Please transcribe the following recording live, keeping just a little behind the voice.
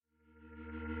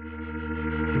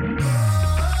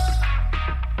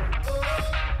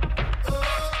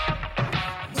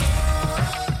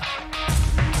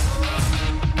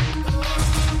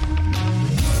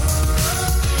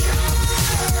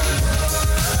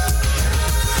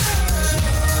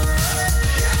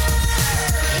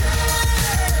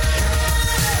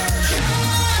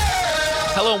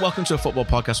Hello and welcome to a football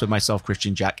podcast with myself,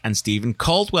 Christian Jack, and Stephen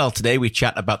Caldwell. Today we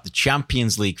chat about the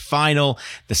Champions League final,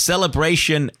 the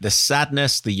celebration, the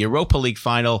sadness, the Europa League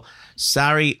final,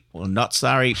 Sarri, well not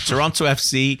Sarri, Toronto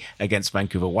FC against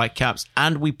Vancouver Whitecaps,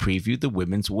 and we preview the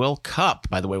Women's World Cup.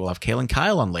 By the way, we'll have Kale and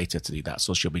Kyle on later to do that,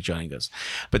 so she'll be joining us.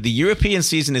 But the European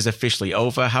season is officially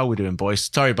over. How are we doing, boys?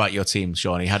 Sorry about your team,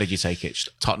 Shawnee. How did you take it?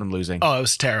 Tottenham losing. Oh, it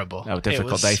was terrible. A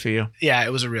difficult day for you? Yeah,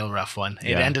 it was a real rough one.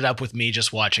 It ended up with me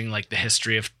just watching like the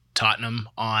history of Tottenham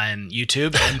on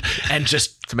YouTube and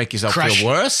just to make yourself feel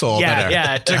worse or better?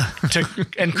 Yeah,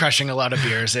 and crushing a lot of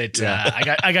beers.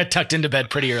 I got tucked into bed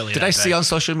pretty early. Did I see on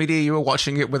social media you were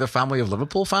watching it with a family of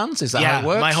Liverpool fans? Is that how it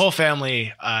works? My whole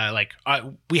family,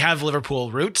 we have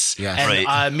Liverpool roots. Yes. And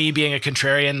right. Me being a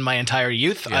contrarian my entire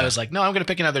youth, Yeah. I was like, no, I'm going to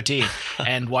pick another team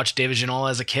and watched David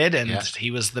Ginola as a kid, and he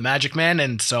was the magic man,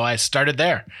 and so I started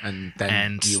there. And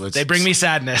then they bring me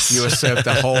sadness. You were served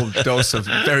a whole dose of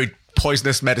very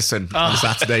poisonous medicine on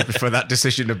Saturday before that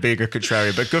decision of being a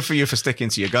contrarian. But good for you for sticking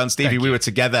to your guns. Stevie, we were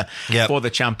together for the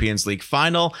Champions League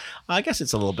final. I guess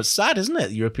it's a little bit sad, isn't it?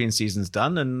 The European season's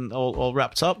done and all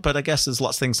wrapped up, but I guess there's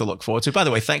lots of things to look forward to. By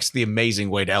the way, thanks to the amazing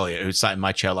Wade Elliott, who sat in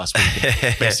my chair last week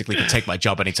and basically can take my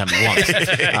job anytime he wants.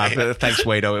 But thanks,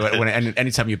 Wade.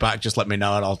 Anytime you're back, just let me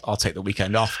know and I'll take the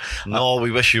weekend off. No, we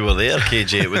wish you were there,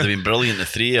 KJ. It would have been brilliant, the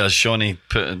three of us. Shawnee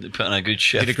put in a good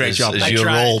shift. Did a great job. As your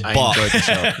role, I but enjoyed the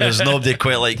show. There's nobody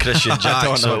quite like Christian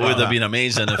Jack, so it would have that. been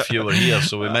amazing if you were here.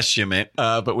 So we missed you, mate.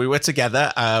 But we were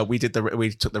together. We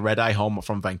took the red eye home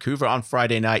from Vancouver on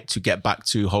Friday night to get back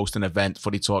to host an event,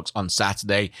 Footy Talks, on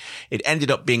Saturday. It ended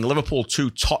up being Liverpool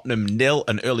 2, Tottenham 0,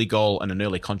 an early goal and an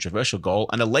early controversial goal,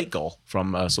 and a late goal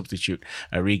from substitute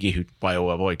Origi, who,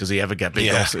 boy, does he ever get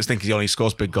big goals. I think he only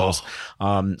scores big goals.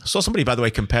 Saw somebody, by the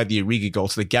way, compared the Origi goal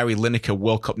to the Gary Lineker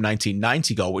World Cup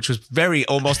 1990 goal, which was very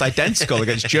almost identical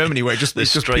against Germany, where it just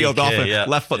peeled off a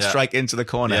left foot strike into the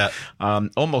corner.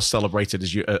 Almost celebrated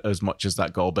as much as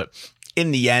that goal, but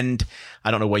in the end,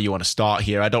 I don't know where you want to start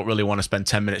here. I don't really want to spend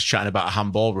 10 minutes chatting about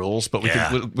handball rules, but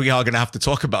we are going to have to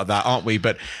talk about that, aren't we?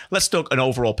 But let's talk an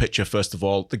overall picture first of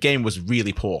all. The game was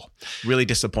really poor, really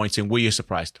disappointing. Were you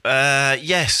surprised?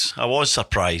 Yes, I was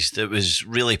surprised. It was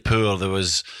really poor. There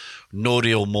was no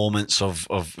real moments of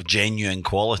genuine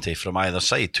quality from either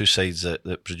side. Two sides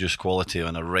that produce quality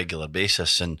on a regular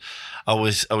basis, and I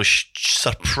was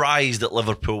surprised that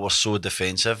Liverpool were so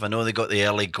defensive. I know they got the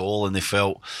early goal and they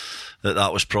felt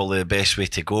that was probably the best way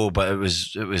to go, but it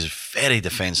was very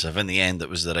defensive. In the end, it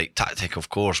was the right tactic, of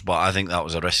course, but I think that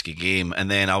was a risky game. And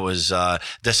then I was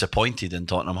disappointed in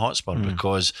Tottenham Hotspur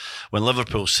because when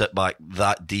Liverpool sit back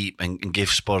that deep and give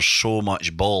Spurs so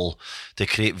much ball to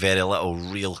create very little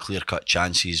real clear-cut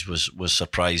chances was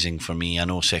surprising for me. I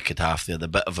know second half they had a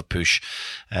bit of a push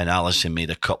and Alisson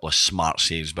made a couple of smart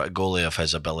saves, but a goalie of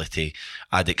his ability,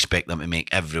 I'd expect them to make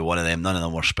every one of them. None of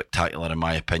them were spectacular in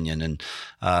my opinion, and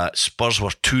Spurs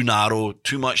were too narrow,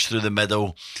 too much through the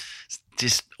middle,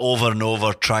 just over and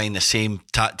over trying the same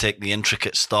tactic, the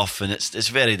intricate stuff, and it's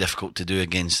very difficult to do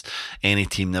against any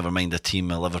team, never mind a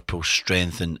team of Liverpool's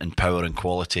strength and power and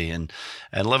quality. And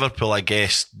Liverpool, I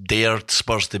guess, dared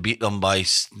Spurs to beat them by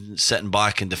sitting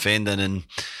back and defending, and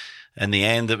in the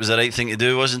end, it was the right thing to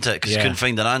do, wasn't it? Because you couldn't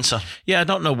find an answer. Yeah, I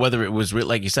don't know whether it was,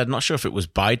 like you said, I'm not sure if it was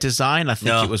by design. I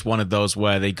think it was one of those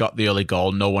where they got the early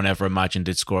goal. No one ever imagined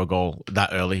they'd score a goal that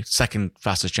early. Second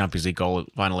fastest Champions League goal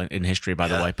final in history, by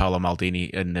the way. Paolo Maldini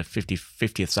in the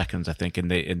 50th seconds, I think, in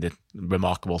the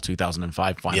remarkable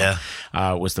 2005 final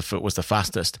was the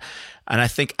fastest. And I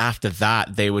think after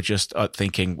that, they were just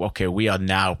thinking, okay, we are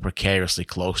now precariously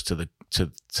close to the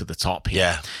top here.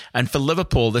 Yeah. And for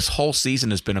Liverpool, this whole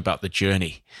season has been about the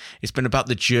journey. It's been about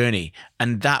the journey.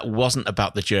 And that wasn't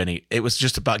about the journey. It was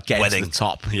just about getting to the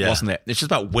top, wasn't it? It's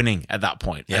just about winning at that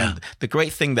point. Yeah. And the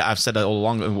great thing that I've said all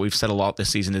along, and we've said a lot this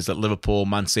season, is that Liverpool,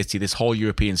 Man City, this whole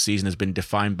European season has been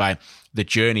defined by the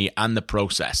journey and the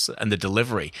process and the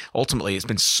delivery. Ultimately, it's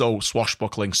been so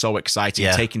swashbuckling, so exciting,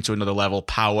 taken to another level,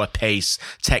 power, pace,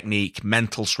 technique,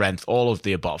 mental strength, all of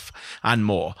the above and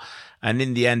more. And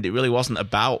in the end, it really wasn't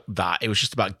about that. It was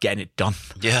just about getting it done.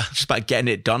 Yeah. Just about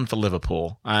getting it done for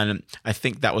Liverpool. And I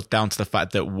think that was down to the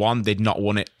fact that, one, they'd not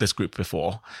won this group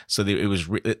before. So it was,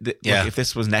 like, if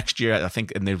this was next year, I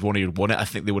think, and they'd only won it, I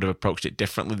think they would have approached it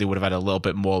differently. They would have had a little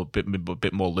bit more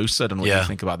looser. I don't know what you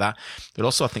think about that. But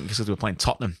also, I think because they were playing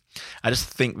Tottenham, I just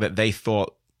think that they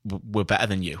thought, we're better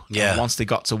than you. Yeah. And once they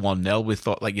got to 1-0, we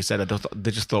thought, like you said, they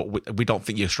just thought, we don't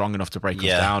think you're strong enough to break us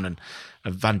down. And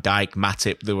Van Dijk,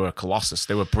 Matip, they were a colossus.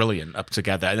 They were brilliant up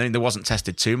together. I think they wasn't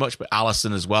tested too much, but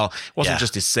Alisson as well. It wasn't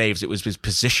just his saves, it was his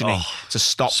positioning to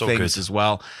stop things as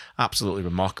well. Absolutely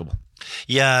remarkable.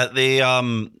 Yeah,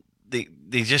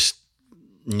 they just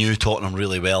knew Tottenham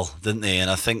really well, didn't they? And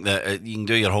I think that you can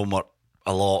do your homework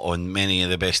a lot on many of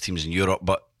the best teams in Europe,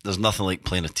 but there's nothing like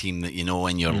playing a team that you know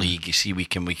in your league. You see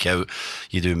week in, week out.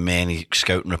 You do many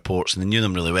scouting reports, and they knew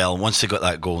them really well. And once they got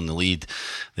that goal in the lead,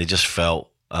 they just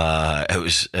felt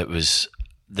it was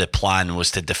the plan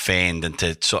was to defend and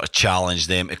to sort of challenge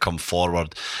them to come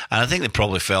forward. And I think they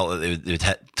probably felt that they would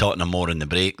hit Tottenham more in the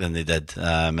break than they did.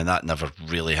 And that never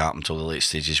really happened until the late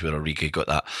stages where Origi got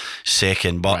that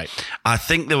second. But I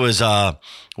think there was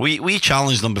we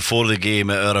challenged them before the game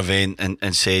at our event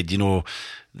and said, you know,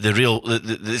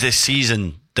 this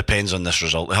season depends on this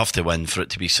result. They have to win for it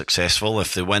to be successful.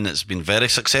 If they win, it's been very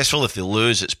successful. If they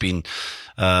lose, it's been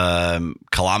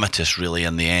calamitous really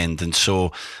in the end. And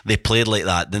so they played like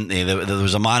that, didn't they? There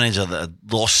was a manager that had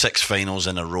lost 6 finals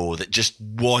in a row that just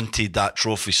wanted that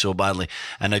trophy so badly,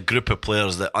 and a group of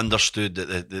players that understood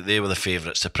that they were the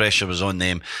favourites. The pressure was on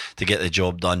them to get the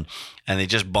job done, and they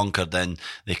just bunkered in.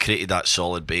 They created that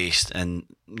solid base, and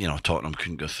you know, Tottenham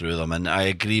couldn't go through them. And I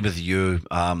agree with you.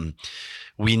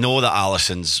 We know that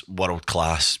Alisson's world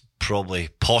class,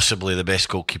 possibly the best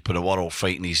goalkeeper in the world,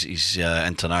 fighting his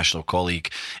international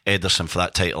colleague Ederson for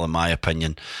that title, in my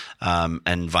opinion.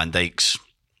 And Van Dijk's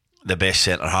the best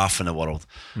centre half in the world.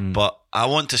 But I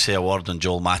want to say a word on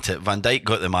Joel Matip. Van Dijk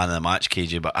got the man of the match,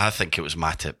 KJ, but I think it was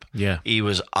Matip. Yeah, he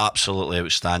was absolutely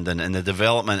outstanding, and the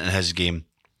development in his game,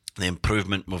 the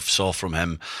improvement we've saw from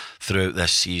him throughout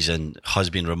this season has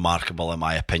been remarkable, in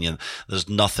my opinion. There's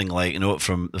nothing like, you know,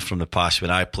 from the past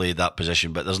when I played that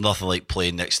position, but there's nothing like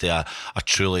playing next to a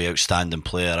truly outstanding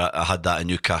player. I had that in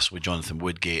Newcastle with Jonathan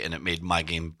Woodgate, and it made my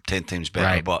game 10 times better.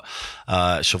 Right. But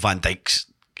so Van Dijk's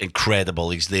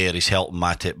incredible. He's there. He's helping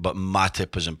Matip, but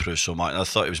Matip has improved so much. I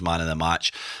thought he was man of the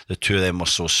match. The two of them were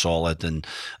so solid, and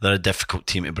they're a difficult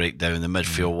team to break down. The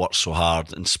midfield worked so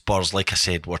hard, and Spurs, like I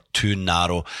said, were too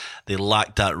narrow. They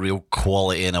lacked that real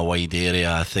quality in a wide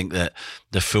area. I think that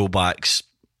the fullbacks,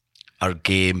 our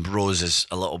game, Rose is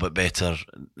a little bit better,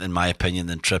 in my opinion,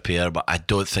 than Trippier, but I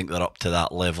don't think they're up to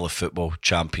that level of football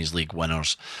Champions League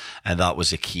winners. And that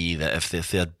was the key, that if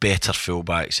they had better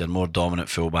fullbacks and more dominant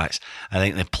fullbacks, I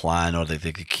think the plan or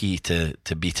the key to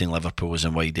beating Liverpool was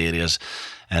in wide areas.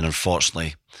 And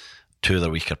unfortunately, two of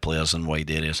their weaker players in wide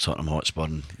areas, Tottenham Hotspur,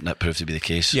 and that proved to be the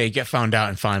case. Yeah, you get found out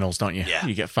in finals, don't you? Yeah.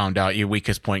 You get found out. Your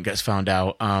weakest point gets found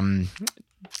out.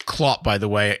 Klopp, by the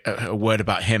way, a word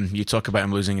about him. You talk about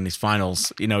him losing in his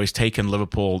finals. You know, he's taken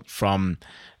Liverpool from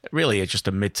really just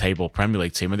a mid-table Premier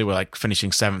League team, and they were like finishing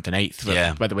 7th and 8th.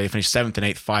 Yeah. By the way, they finished 7th and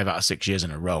 8th 5 out of 6 years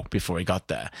in a row before he got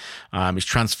there. He's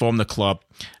transformed the club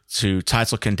to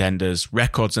title contenders,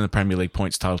 records in the Premier League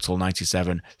points total,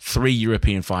 97, 3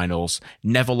 European finals,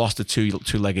 never lost a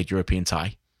two-legged European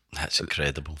tie. That's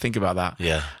incredible. Think about that.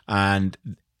 Yeah. And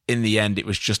in the end, it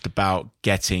was just about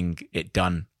getting it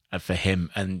done for him.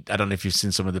 And I don't know if you've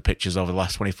seen some of the pictures over the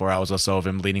last 24 hours or so of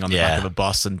him leaning on the back of a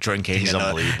bus and drinking. He's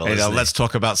unbelievable. Let's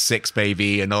talk about Six,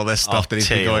 baby, and all this stuff that he's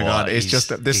been going on. It's just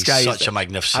this guy. He's such a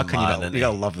magnificent man. You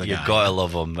gotta love the guy. You've got to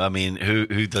love him. I mean,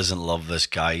 who doesn't love this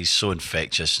guy? He's so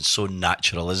infectious and so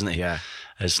natural, isn't he? Yeah.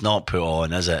 It's not put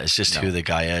on, is it? It's just who the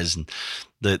guy is. And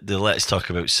the Let's Talk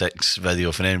About Six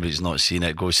video, for anybody's not seen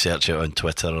it, go search it on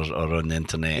Twitter or on the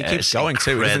internet. He keeps going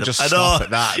too. He doesn't just stop at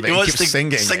that. He wants to sing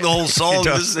the whole song,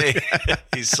 doesn't he?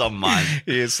 He's some man.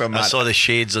 He is some man. I saw the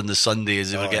shades on the Sunday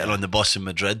as they were getting on the bus in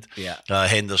Madrid. Yeah.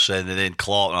 Henderson and then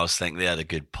Klopp, and I was thinking they had a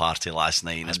good party last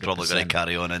night, and it's probably going to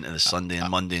carry on into the Sunday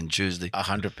and Monday and Tuesday.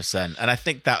 100%. And I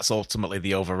think that's ultimately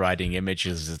the overriding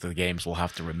images of the games we'll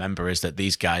have to remember, is that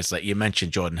these guys, like you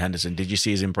mentioned Jordan Henderson, did you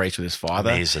see his embrace with his father?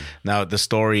 Amazing. Now, the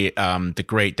story, the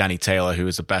great Danny Taylor, who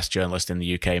is the best journalist in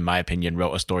the UK, in my opinion,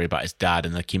 wrote a story about his dad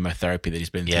and the chemotherapy that he's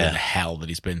been through and the hell that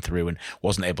he's been through, and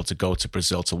wasn't able to go to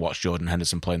Brazil to watch Jordan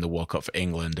Henderson play in the World Cup for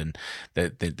England, and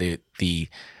the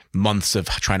months of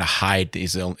trying to hide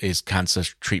his cancer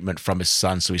treatment from his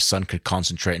son so his son could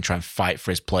concentrate and try and fight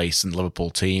for his place in the Liverpool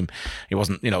team. It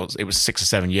wasn't, it was 6 or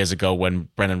 7 years ago when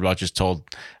Brendan Rodgers told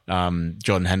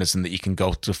Jordan Henderson that you can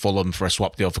go to Fulham for a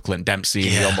swap deal for Clint Dempsey,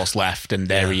 and he almost left, and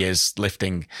there he is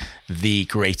lifting the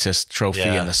greatest trophy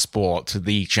in the sport,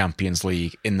 the Champions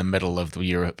League, in the middle of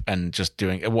Europe, and just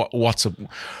doing what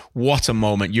a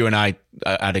moment. You and I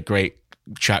had a great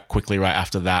chat quickly right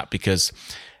after that, because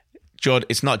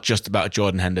it's not just about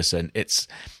Jordan Henderson. It's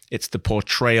the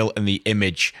portrayal and the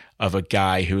image of a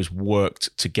guy who's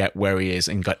worked to get where he is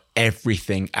and got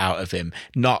everything out of him.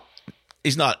 Not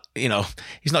he's not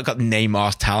got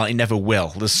Neymar's talent. He never will.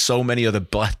 There's so many other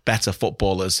better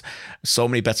footballers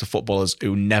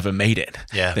who never made it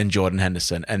than Jordan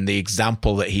Henderson. And the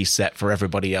example that he set for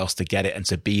everybody else to get it and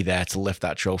to be there to lift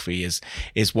that trophy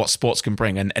is what sports can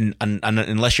bring. And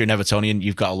unless you're an Evertonian,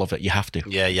 you've got to love it. You have to.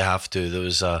 Yeah, you have to. There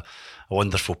was a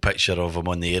wonderful picture of him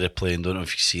on the aeroplane. Don't know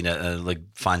if you've seen it, like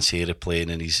fancy aeroplane,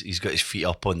 and he's got his feet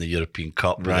up on the European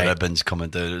Cup with the ribbons coming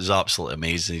down. It was absolutely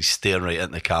amazing. He's staring right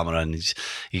into the camera, and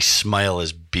his smile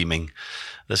is beaming.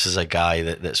 This is a guy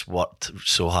that's worked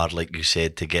so hard, like you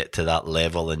said, to get to that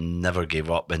level and never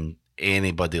gave up. And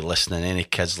anybody listening, any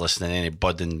kids listening, any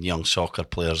budding young soccer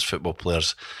players, football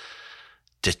players,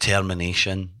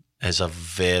 determination is a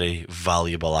very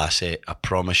valuable asset. I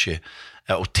promise you.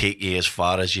 It'll take you as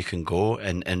far as you can go,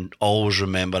 and always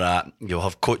remember that. You'll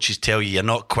have coaches tell you you're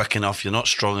not quick enough, you're not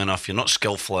strong enough, you're not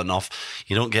skillful enough,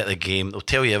 you don't get the game. They'll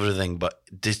tell you everything, but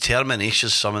determination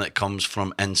is something that comes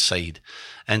from inside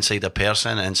a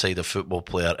person, inside a football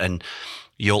player, and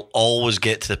you'll always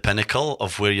get to the pinnacle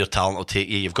of where your talent will take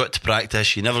you. You've got to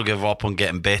practice. You never give up on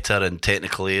getting better in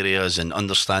technical areas and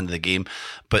understanding the game,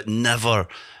 but never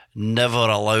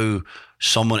allow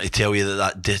someone to tell you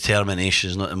that determination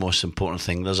is not the most important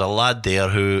thing. There's a lad there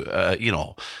who,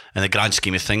 in the grand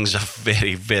scheme of things, is a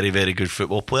very, very, very good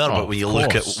football player. But when you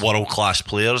look at world-class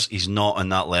players, he's not on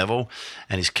that level.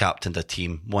 And he's captained a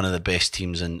team, one of the best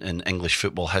teams in English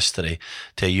football history,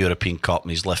 to a European Cup,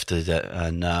 and he's lifted it.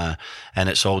 And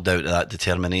it's all down to that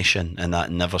determination and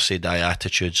that never-say-die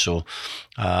attitude. So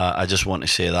I just want to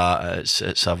say that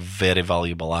it's a very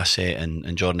valuable asset,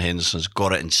 and Jordan Henderson's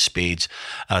got it in spades.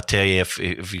 I tell you,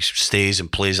 if he stays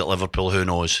and plays at Liverpool, who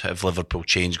knows? If Liverpool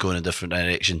change, go in a different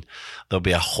direction, there'll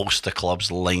be a host of clubs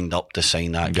lined up to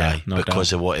sign that guy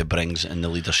because of what he brings and the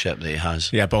leadership that he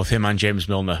has. Yeah, both him and James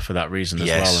Milner for that reason as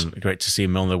well, and great to see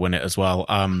Milner win it as well.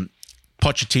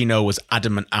 Pochettino was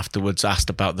adamant afterwards, asked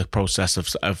about the process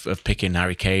of picking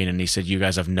Harry Kane, and he said, you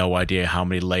guys have no idea how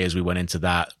many layers we went into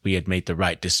that. We had made the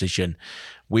right decision.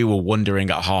 We were wondering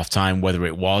at halftime whether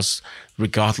it was,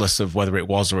 regardless of whether it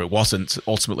was or it wasn't.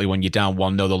 Ultimately, when you're down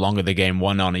 1-0, the longer the game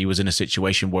went on, he was in a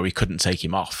situation where he couldn't take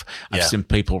him off. I've seen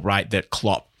people write that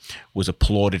Klopp was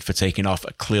applauded for taking off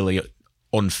a clearly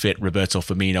unfit Roberto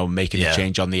Firmino, making the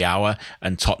change on the hour,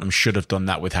 and Tottenham should have done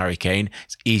that with Harry Kane.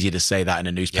 It's easy to say that in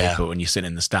a newspaper when you're sitting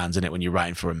in the stands, isn't it, when you're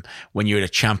writing for him. When you're at a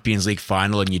Champions League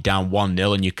final and you're down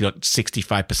 1-0 and you've got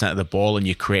 65% of the ball and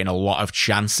you're creating a lot of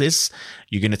chances,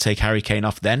 you're going to take Harry Kane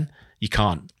off then? You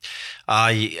can't.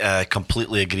 I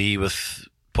completely agree with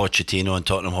Pochettino and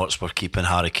Tottenham Hotspur keeping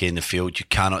Harry Kane in the field. You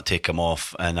cannot take him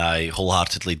off, and I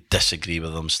wholeheartedly disagree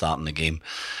with them starting the game.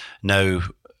 Now,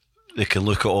 they can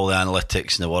look at all the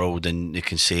analytics in the world and they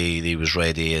can say he was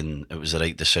ready and it was the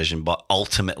right decision, but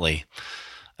ultimately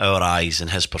our eyes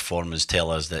and his performance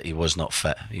tell us that he was not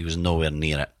fit. He was nowhere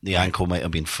near it. The ankle might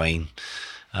have been fine.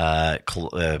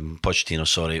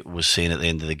 Pochettino, was saying at the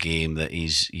end of the game that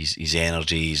his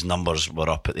energy, his numbers were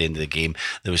up at the end of the game.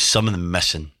 There was some of them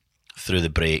missing through the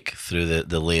break, through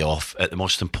the layoff at the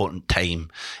most important time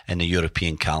in the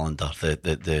European calendar,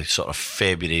 the sort of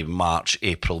February, March,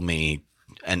 April, May,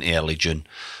 into early June.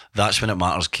 That's when it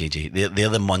matters, KJ. They're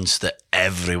the months that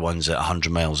everyone's at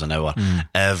 100 miles an hour.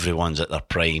 Everyone's at their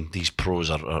prime. These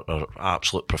pros are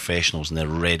absolute professionals and they're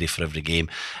ready for every game.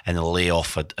 And the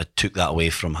layoff had took that away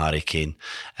from Harry Kane.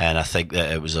 And I think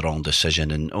that it was the wrong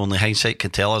decision. And only hindsight can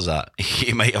tell us that.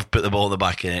 He might have put the ball in the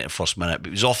back in it at the first minute, but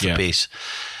he was off the pace.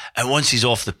 And once he's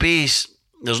off the pace,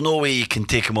 there's no way you can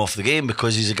take him off the game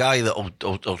because he's a guy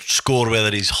that'll score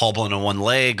whether he's hobbling on one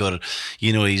leg or,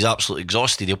 he's absolutely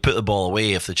exhausted. He'll put the ball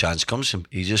away if the chance comes to him.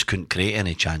 He just couldn't create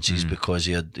any chances because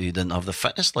he didn't have the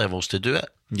fitness levels to do it.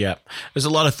 Yeah. There's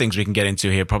a lot of things we can get into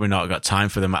here. Probably not got time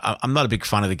for them. I'm not a big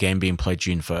fan of the game being played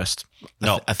June 1st.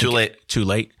 No, I think too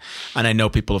late. And I know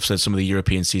people have said some of the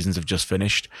European seasons have just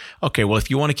finished. Okay, well,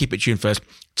 if you want to keep it June 1st,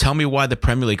 tell me why the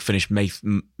Premier League finished May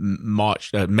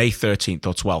 13th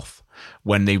or 12th.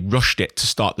 When they rushed it to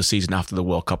start the season after the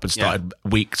World Cup and started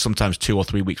sometimes 2 or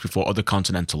 3 weeks before other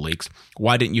continental leagues.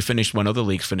 Why didn't you finish when other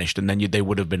leagues finished and then they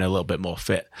would have been a little bit more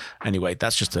fit? Anyway,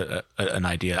 that's just an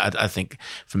idea. I think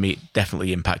for me, it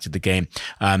definitely impacted the game.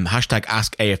 Hashtag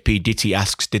Ask AFP. Ditty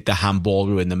asks, did the handball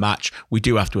ruin the match? We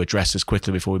do have to address this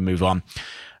quickly before we move on.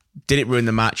 Did it ruin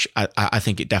the match? I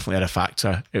think it definitely had a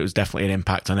factor. It was definitely an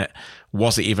impact on it.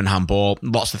 Was it even handball?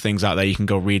 Lots of things out there. You can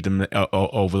go read them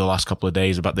over the last couple of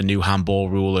days about the new handball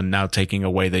rule and now taking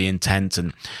away the intent,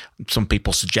 and some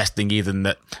people suggesting even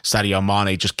that Sadio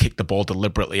Mane just kicked the ball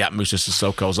deliberately at Moussa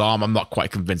Sissoko's arm. I'm not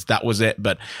quite convinced that was it,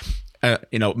 but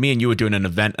me and you were doing an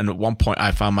event, and at one point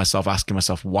I found myself asking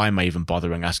myself, why am I even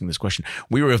bothering asking this question?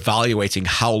 We were evaluating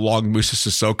how long Musa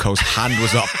Sissoko's hand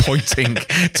was up pointing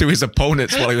to his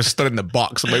opponents while he was stood in the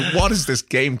box. I'm like, what is this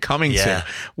game coming to?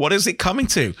 What is it coming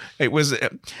to? It was,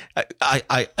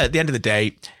 I at the end of the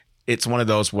day, it's one of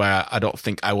those where I don't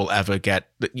think I will ever get.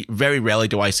 Very rarely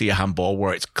do I see a handball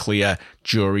where it's clear,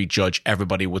 jury, judge,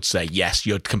 everybody would say, yes,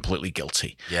 you're completely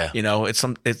guilty. Yeah.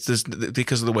 It's just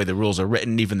because of the way the rules are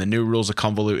written. Even the new rules are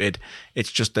convoluted.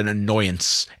 It's just an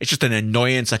annoyance. It's just an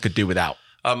annoyance I could do without.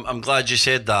 I'm glad you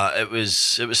said that. It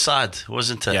was sad,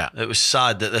 wasn't it? Yeah. It was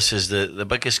sad that this is the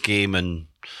biggest game in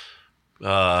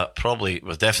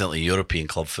definitely European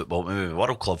club football, maybe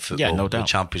world club football, no doubt. the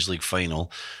Champions League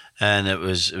final. And it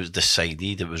was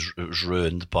decided, it was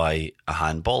ruined by a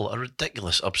handball, a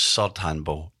ridiculous, absurd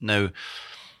handball. Now,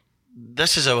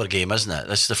 this is our game, isn't it?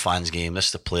 This is the fans' game. This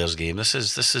is the players' game. This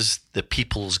is the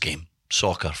people's game.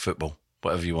 Soccer, football,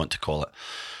 whatever you want to call it.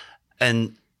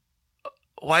 And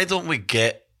why don't we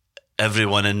get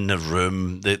everyone in the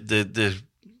room, the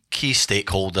key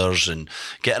stakeholders, and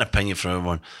get an opinion from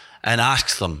everyone, and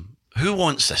ask them, who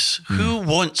wants this? Who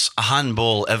wants a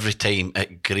handball every time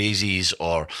it grazes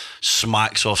or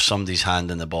smacks off somebody's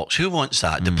hand in the box? Who wants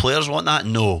that? The players want that?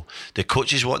 No. The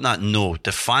coaches want that? No.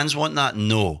 The fans want that?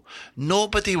 No.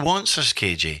 Nobody wants this,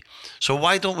 KJ. So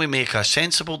why don't we make a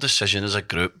sensible decision as a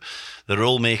group, the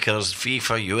rule makers,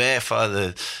 FIFA,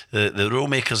 UEFA, the rule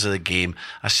makers of the game,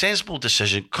 a sensible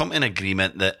decision, come to an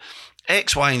agreement that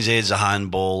X, Y, and Z is a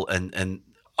handball and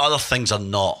other things are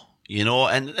not.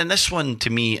 And this one to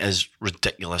me is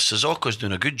ridiculous. Sissoko's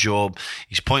doing a good job.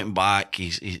 He's pointing back.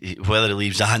 He whether he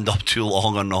leaves the hand up too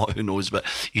long or not, who knows? But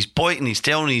he's pointing. He's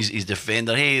telling his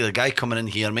defender, "Hey, the guy coming in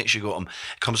here, make sure you got him."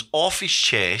 Comes off his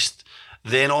chest,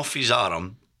 then off his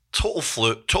arm. Total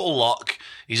fluke, total luck.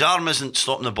 His arm isn't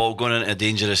stopping the ball going into a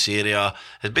dangerous area.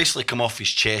 It basically come off his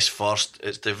chest first.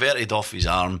 It's diverted off his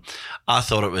arm. I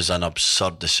thought it was an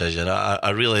absurd decision. I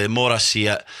really, the more I see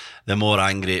it, the more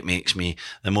angry it makes me,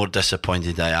 the more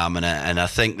disappointed I am in it. And I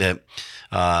think that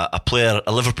a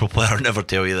Liverpool player will never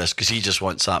tell you this because he just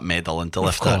wants that medal and to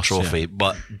lift that trophy. Yeah.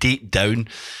 But deep down,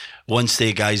 once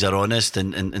the guys are honest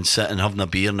and sitting having a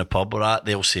beer in the pub or that,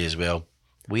 they'll say as well,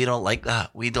 we don't like that.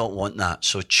 We don't want that.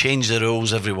 So change the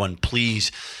rules, everyone.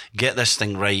 Please get this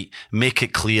thing right. Make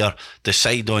it clear.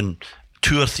 Decide on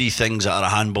 2 or 3 things that are a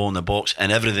handball in the box and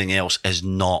everything else is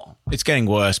not. It's getting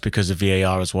worse because of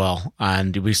VAR as well.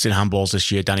 And we've seen handballs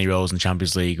this year, Danny Rose in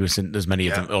Champions League. We've seen there's many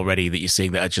of them already that you're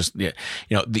seeing that are just,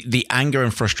 the anger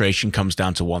and frustration comes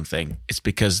down to one thing. It's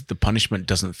because the punishment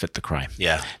doesn't fit the crime.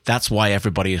 Yeah. That's why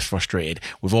everybody is frustrated.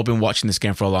 We've all been watching this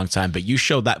game for a long time, but you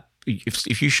show that.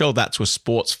 If you show that to a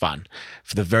sports fan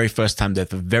for the very first time, the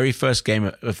very first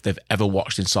game if they've ever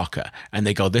watched in soccer, and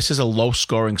they go, this is a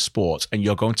low-scoring sport, and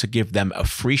you're going to give them a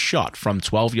free shot from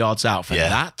 12 yards out for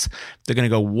that, they're going to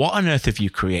go, what on earth have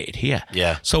you created here?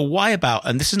 Yeah. So why about,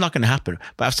 and this is not going to happen,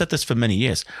 but I've said this for many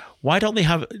years, why don't they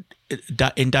have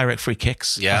indirect free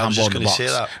kicks? Yeah, I was just going to say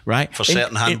that. Right? For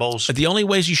certain handballs. The only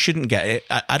ways you shouldn't get it,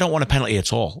 I don't want a penalty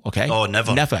at all, okay? Oh,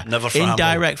 never. Never for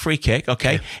indirect free kick,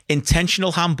 okay? Yeah.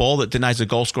 Intentional handball that denies a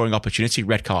goal-scoring opportunity,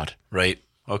 red card. Right.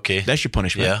 Okay. There's your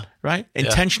punishment. Yeah. Right?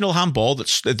 Intentional handball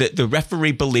that the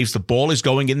referee believes the ball is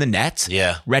going in the net.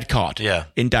 Yeah. Red card. Yeah.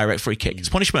 Indirect free kick. It's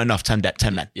punishment enough, 10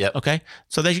 men. Yep. Okay?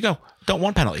 So there you go. Don't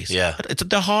want penalties. Yeah.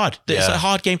 They're hard. It's a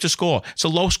hard game to score. It's a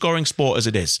low-scoring sport as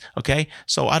it is. Okay?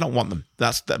 So I don't want them.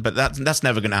 But that's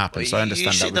never going to happen. So I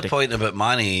understand that. You see the point about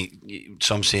Manny,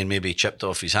 some saying maybe he chipped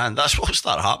off his hand. That's what'll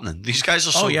start happening. These guys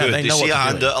are so good. They see a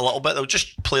hand out a little bit, they'll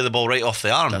just play the ball right off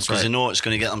the arm because they know it's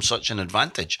going to get them such an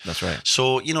advantage. That's right.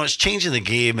 So, it's changing the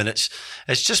game and it's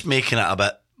just making it a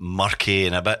bit murky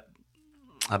and a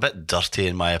bit dirty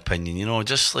in my opinion,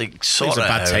 just like sort of a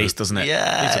bad taste, doesn't it?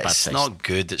 Yeah, it's not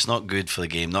good. It's not good for the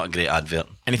game. Not a great advert.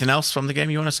 Anything else from the game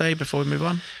you want to say before we move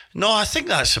on? No, I think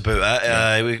that's about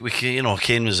it.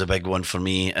 Kane was a big one for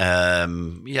me. I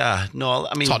mean,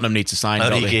 Tottenham need to sign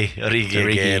Origi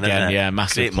again. Yeah,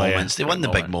 massive great player. moments. They won the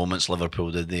big moments.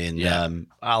 Liverpool did they? And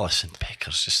Alisson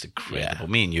Becker's just incredible.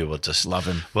 Me and you were just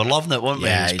loving. We're loving it, weren't we?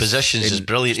 His positions is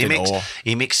brilliant.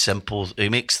 He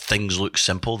makes things look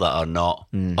simple that are not.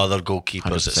 Other goalkeepers,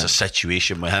 100%. It's a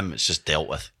situation with him. It's just dealt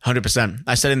with. 100%.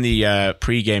 I said in the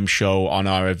pre-game show on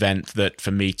our event that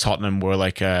for me, Tottenham were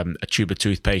like a tube of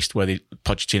toothpaste where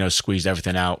Pochettino squeezed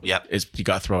everything out. Yep. You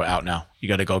got to throw it out now. You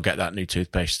got to go get that new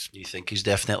toothpaste. You think he's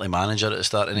definitely manager at the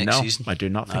start of next season? No, I do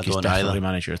not think he's definitely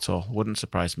manager at all. Wouldn't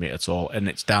surprise me at all. And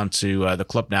it's down to the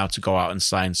club now to go out and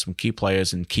sign some key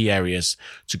players in key areas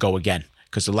to go again.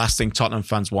 because the last thing Tottenham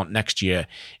fans want next year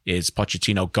is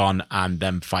Pochettino gone and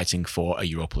them fighting for a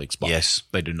Europa League spot. Yes.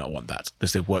 They do not want that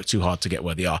because they've worked too hard to get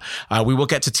where they are. We will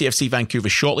get to TFC Vancouver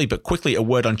shortly, but quickly a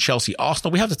word on Chelsea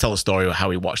Arsenal. We have to tell a story of how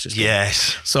we watched this game.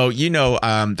 Yes. So you know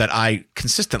that I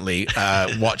consistently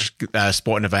watch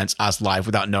sporting events as live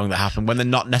without knowing that happened when they're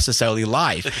not necessarily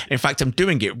live. In fact, I'm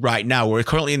doing it right now. We're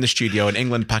currently in the studio and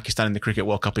England, Pakistan in the Cricket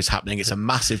World Cup is happening. It's a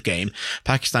massive game.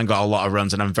 Pakistan got a lot of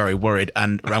runs and I'm very worried,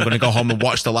 and I'm going to go home and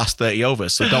watch the last 30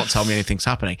 overs, so don't tell me anything's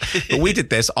happening. But we did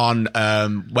this on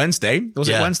Wednesday. Was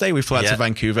it Wednesday? We flew out to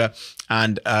Vancouver,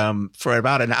 and for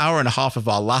about an hour and a half of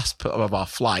our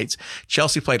flight,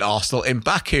 Chelsea played Arsenal in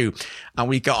Baku, and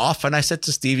we got off and I said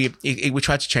to Stevie, we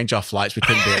tried to change our flights, we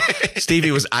couldn't do it.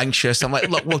 Stevie was anxious. I'm like,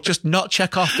 look, we'll just not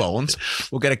check our phones.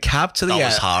 We'll get a cab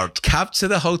to cab to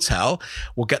the hotel.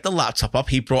 We'll get the laptop up.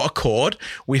 He brought a cord.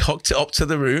 We hooked it up to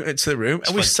the room,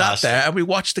 and we sat there and we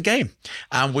watched the game.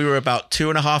 And we were about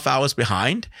 2.5 hours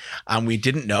behind, and we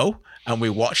didn't know. And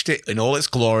we watched it in all its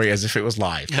glory as if it was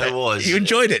live. It was. You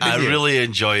enjoyed it, didn't you? I really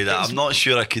enjoyed it. I'm not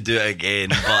sure I could do it again.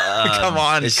 But come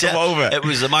on, come over. It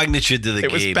was the magnitude of the game.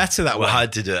 It was better that way. We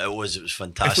had to do it. It was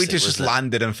fantastic. If we just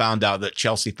landed and found out that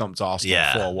Chelsea thumped Arsenal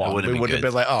 4-1, we would have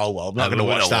been like, oh, well, we're not going to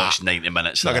watch that. Watched 90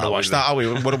 minutes. Not going to watch that, are we?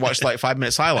 We would have watched like 5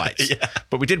 minutes highlights.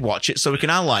 But we did watch it, so we can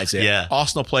analyse it. Yeah.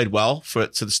 Arsenal played well to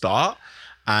the start,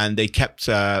 and they kept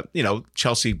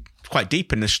Chelsea quite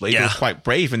deep initially. They were quite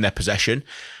brave in their possession.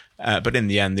 But in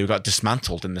the end, they got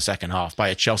dismantled in the second half by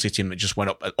a Chelsea team that just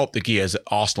went up the gears that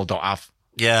Arsenal don't have.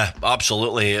 Yeah,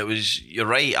 absolutely. You're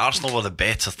right. Arsenal were the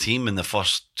better team in the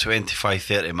first 25,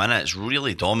 30 minutes,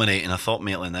 really dominating. I thought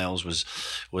Maitland-Niles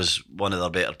was one of their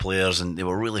better players, and they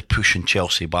were really pushing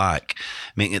Chelsea back,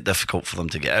 making it difficult for them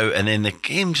to get out. And then the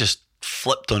game just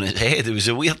flipped on its head. It was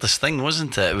the weirdest thing,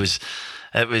 wasn't it? It was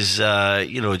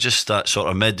just that sort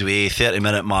of midway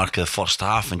 30-minute mark of the first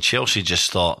half, and Chelsea just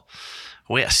thought,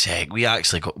 wait a sec,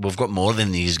 we've got more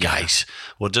than these guys.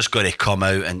 We're just going to come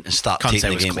out and start taking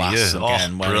the game to you.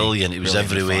 Again, brilliant. He was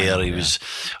everywhere. He was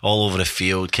all over the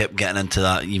field, kept getting into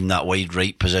that wide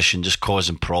right position, just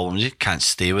causing problems. You can't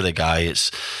stay with the guy.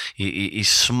 He's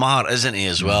smart, isn't he,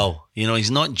 as well? You know,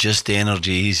 he's not just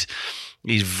energy.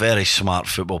 He's very smart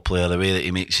football player, the way that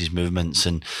he makes his movements,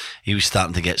 and he was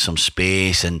starting to get some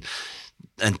space, and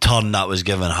in turn that was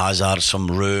giving Hazard some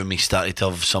room. He started to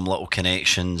have some little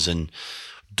connections, and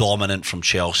dominant from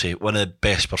Chelsea. One of the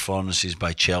best performances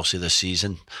by Chelsea this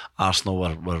season. Arsenal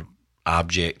were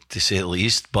abject, to say the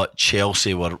least, but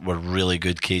Chelsea were really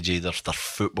good, KJ. Their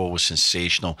football was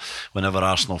sensational. Whenever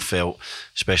Arsenal felt,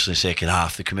 especially in the second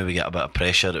half, they could maybe get a bit of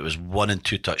pressure, it was 1 and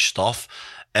 2 touch stuff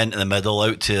into the middle,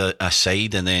 out to a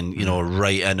side, and then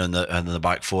right in on the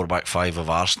back 4, back 5 of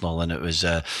Arsenal, and it was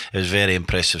very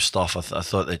impressive stuff. I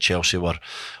thought that Chelsea were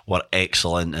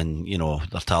excellent, and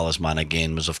their talisman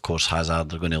again was of course Hazard.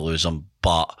 They're going to lose him,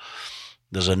 but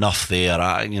there's enough there.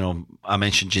 I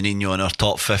mentioned Juninho in our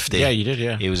top 50. Yeah, you did,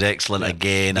 yeah. He was excellent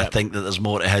again. Yep. I think that there's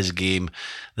more to his game.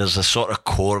 There's a sort of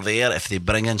core there. If they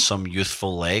bring in some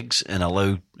youthful legs and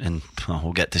allow, and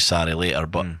we'll get to Sarri later,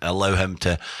 but allow him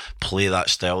to play that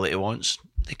style that he wants,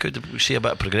 they could see a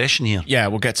bit of progression here. Yeah,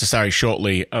 we'll get to Sarri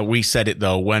shortly. We said it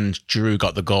though, when Giroud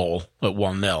got the goal at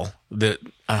 1-0, that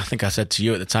I think I said to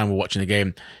you at the time we were watching the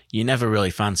game, you never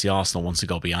really fancy Arsenal once they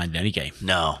go behind in any game.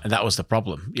 No. And that was the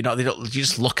problem. You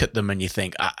just look at them and you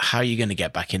think, how are you going to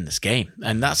get back in this game?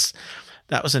 And that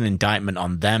was an indictment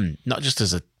on them, not just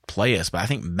as a players, but I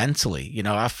think mentally,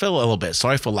 I feel a little bit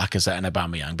sorry for Lacazette and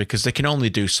Aubameyang because they can only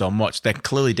do so much. They're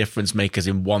clearly difference makers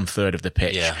in 1/3 of the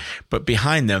pitch, but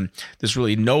behind them, there's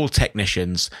really no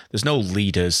technicians, there's no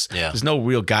leaders, there's no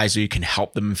real guys who can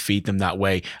help them and feed them that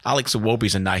way. Alex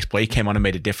Iwobi's a nice player, he came on and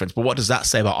made a difference, but what does that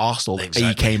say about Arsenal? Exactly.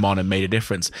 He came on and made a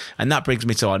difference, and that brings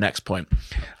me to our next point.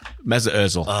 Mesut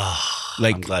Ozil.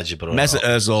 I'm glad you brought Mesut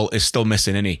Ozil is still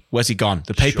missing, isn't he? Where's he gone?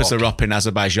 The papers are up in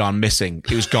Azerbaijan missing.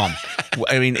 He was gone.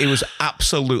 I mean, it was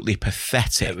absolutely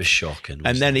pathetic. It was shocking.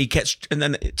 And then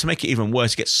to make it even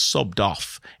worse, he gets subbed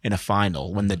off in a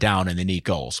final when they're down and they need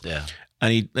goals. Yeah.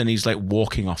 And he's like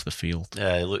walking off the field.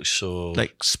 Yeah, he looks so...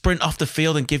 Like, sprint off the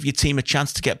field and give your team a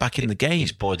chance to get back in the game.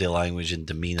 His body language and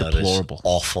demeanour Deplorable. Is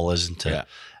awful, isn't it? Yeah.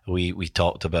 We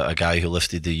talked about a guy who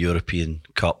lifted the European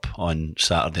Cup on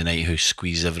Saturday night who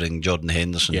squeezed everything, Jordan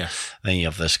Henderson. Yes. Then you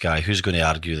have this guy who's going to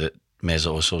argue that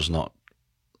Mesut Ozil's not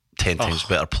 10 times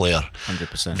better player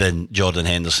 100%. Than Jordan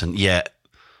Henderson. Yet,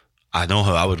 I know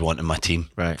who I would want in my team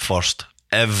first.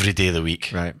 Every day of the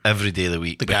week. Right. Every day of the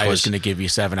week. The guy who's going to give you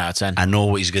 7 out of 10. I know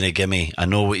what he's going to give me. I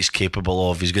know what he's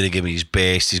capable of. He's going to give me his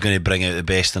best. He's going to bring out the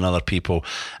best in other people.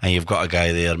 And you've got a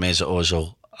guy there, Mesut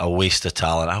Ozil, a waste of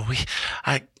talent.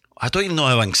 I don't even know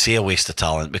how I can say a waste of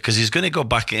talent, because he's going to go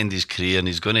back into his career and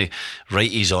he's going to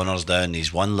write his honours down.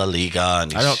 He's won La Liga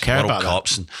and he's I don't care World about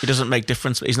Cups. that. And he doesn't make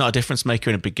difference. He's not a difference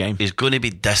maker in a big game. he's going to be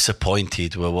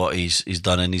disappointed with what he's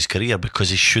done in his career, because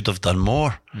he should have done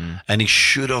more. And he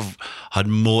should have had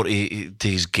more to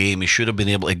his game. He should have been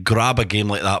able to grab a game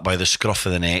like that by the scruff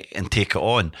of the neck and take it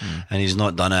on. And he's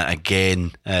not done it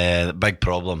again. Big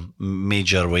problem.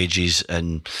 Major wages,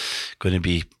 and going to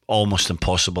be almost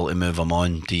impossible to move him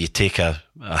on. Do you take a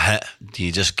hit? Do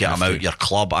you just get him out your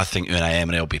club? I think Unai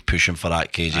Emery will be pushing for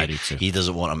that, KJ. I do too. He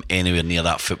doesn't want him anywhere near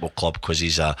that football club, because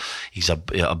he's a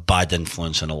bad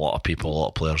influence on a lot of people, a lot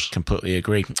of players. Completely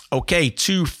agree. Okay,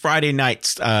 2 Friday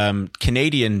nights,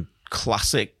 Canadian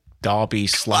classic derby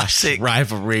 /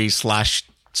 rivalry /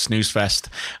 snooze fest.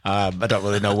 I don't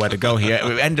really know where to go here.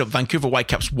 We ended up Vancouver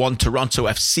Whitecaps 1, Toronto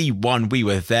FC 1. We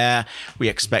were there. We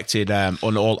expected an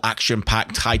all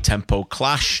action-packed, high-tempo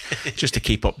clash just to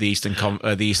keep up the Eastern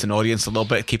audience a little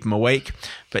bit, keep them awake.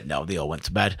 But no, they all went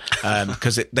to bed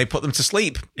because they put them to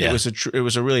sleep. Yeah. It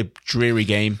was a really dreary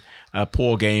game. A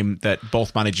poor game that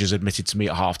both managers admitted to me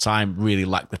at halftime really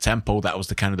lacked the tempo. That was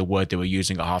the kind of the word they were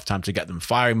using at halftime to get them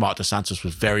firing. Mark Dos Santos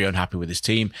was very unhappy with his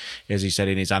team. As he said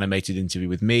in his animated interview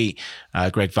with me,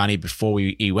 Greg Vanney, before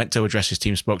he went to address his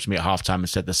team, spoke to me at halftime and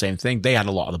said the same thing. They had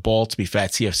a lot of the ball. To be fair,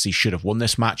 TFC should have won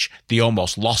this match. They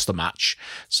almost lost the match.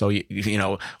 So, you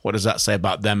know, what does that say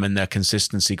about them and their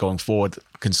consistency going forward?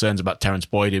 Concerns about Terence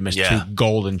Boyd, who missed 2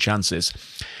 golden chances.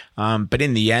 But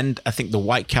in the end, I think the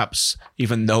Whitecaps,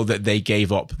 even though that they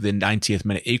gave up the 90th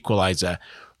minute equaliser,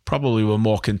 probably were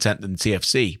more content than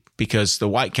TFC, because the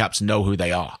Whitecaps know who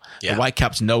they are. Yeah. The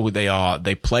Whitecaps know who they are.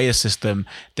 They play a system.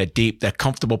 They're deep. They're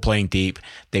comfortable playing deep.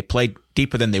 They played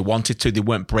deeper than they wanted to. They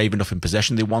weren't brave enough in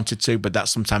possession they wanted to, but that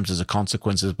sometimes has a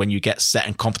consequence. When you get set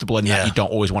and comfortable in that, you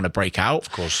don't always want to break out.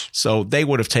 Of course. So they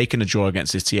would have taken a draw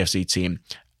against this TFC team.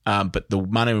 But the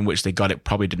manner in which they got it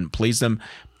probably didn't please them.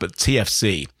 But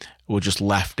TFC were just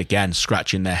left again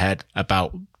scratching their head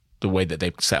about the way that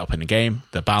they set up in the game,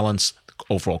 the balance,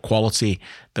 overall quality,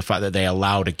 the fact that they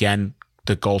allowed again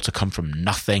the goal to come from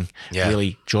nothing. Yeah.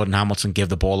 Really, Jordan Hamilton gave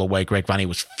the ball away. Greg Vanney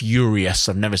was furious.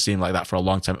 I've never seen him like that for a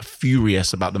long time.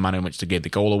 Furious about the manner in which they gave the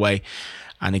goal away.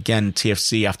 And again,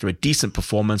 TFC, after a decent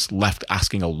performance, left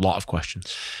asking a lot of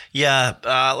questions. Yeah,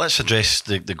 let's address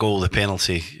the goal, the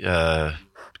penalty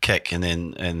kick, and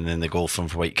then the goal from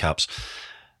Whitecaps.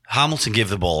 Hamilton gave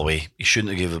the ball away. He shouldn't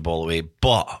have gave the ball away,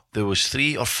 but there was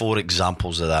 3 or 4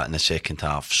 examples of that in the second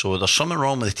half. So there's something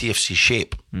wrong with the TFC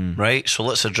shape, right? So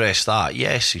let's address that.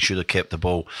 Yes, he should have kept the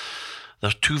ball.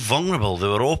 They're too vulnerable. They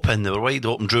were open. They were wide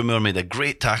open. Drew Moore made a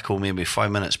great tackle maybe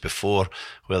 5 minutes before,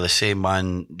 where the same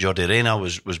man, Jordi Reyna,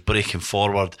 was breaking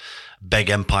forward.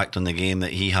 Big impact on the game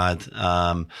that he had.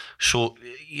 So,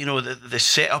 you know, the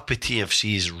setup of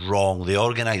TFC is wrong. The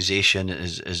organisation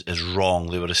is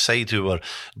wrong. They were a side who were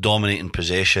dominating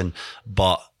possession,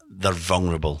 but they're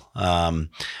vulnerable. And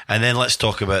then let's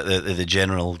talk about the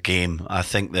general game. I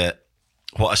think that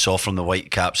what I saw from the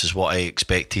Whitecaps is what I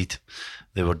expected.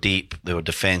 They were deep, they were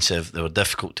defensive, they were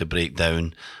difficult to break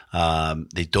down.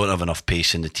 They don't have enough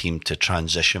pace in the team to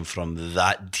transition from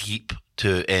that deep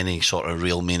to any sort of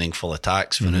real meaningful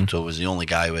attacks. Venuto was the only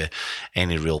guy with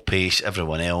any real pace.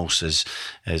 Everyone else is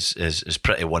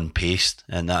pretty one-paced,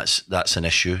 and that's an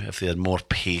issue. If they had more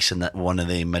pace in that one of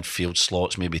the midfield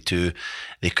slots, maybe 2,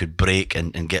 they could break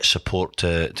and get support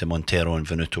to Montero and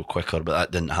Venuto quicker, but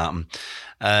that didn't happen.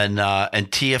 And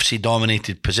TFC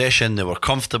dominated possession. They were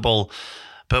comfortable,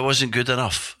 but it wasn't good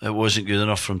enough. It wasn't good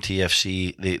enough from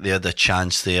TFC. They had a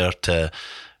chance there to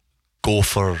go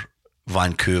for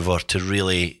Vancouver, to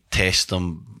really test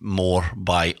them more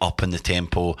by upping the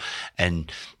tempo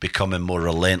and becoming more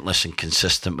relentless and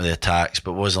consistent with the attacks,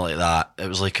 but it wasn't like that. It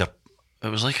was like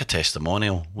a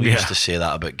testimonial. We used to say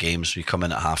that about games. We come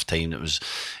in at half time, it was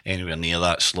anywhere near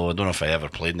that slow. I don't know if I ever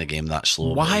played in the game that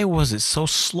slow. Why was it so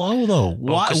slow though?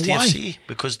 Because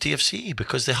TFC,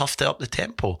 because they huffed up the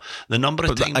tempo. The number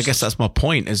of times. I guess that's my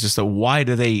point, is just that why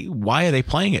are they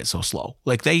playing it so slow?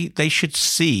 Like they should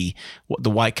see what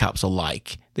the Whitecaps are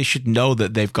like. They should know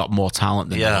that they've got more talent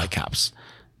than the Whitecaps.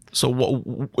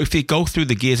 So if you go through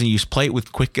the gears and you play it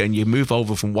with quicker and you move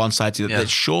over from one side to the other,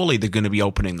 surely they're going to be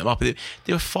opening them up. They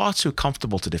were far too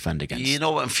comfortable to defend against. You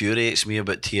know what infuriates me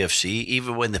about TFC?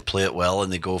 Even when they play it well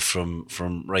and they go from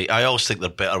right, I always think they're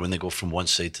better when they go from one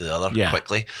side to the other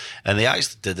quickly. And they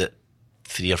actually did it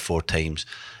 3 or 4 times.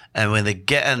 And when they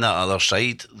get in that other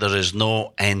side, there is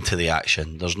no end to the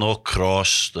action. There's no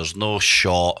cross, there's no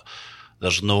shot,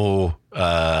 there's no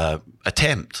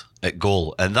attempt at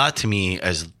goal. And that to me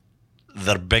is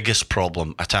their biggest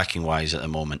problem attacking wise at the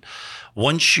moment.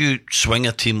 Once you swing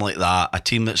a team like that, a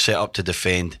team that's set up to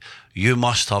defend, you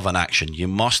must have an action. You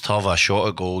must have a shot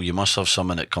at goal. You must have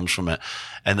something that comes from it.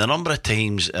 And the number of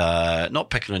times, not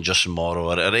picking on Justin Morrow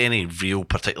or any real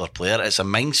particular player, it's a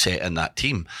mindset in that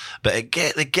team. But they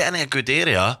get in a good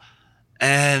area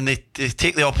and they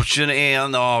take the opportunity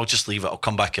and I'll just leave it. I'll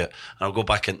come back out and I'll go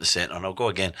back into the centre and I'll go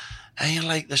again. And you're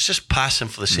like, there's just passing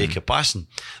for the sake of passing.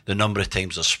 The number of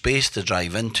times there's space to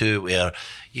drive into where,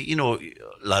 you know,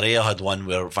 Larea had one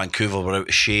where Vancouver were out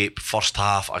of shape. First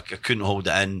half, I couldn't hold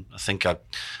it in. I think I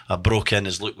broke in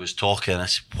as Luke was talking. I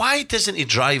said, why doesn't he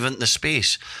drive into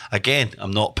space? Again,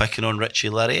 I'm not picking on Richie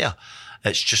Larea.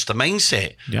 It's just a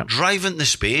mindset. Yep. Drive into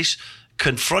space,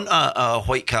 confront a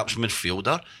Whitecaps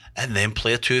midfielder, and then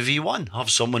play a 2v1. Have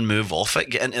someone move off it,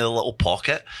 get into the little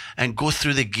pocket and go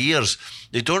through the gears.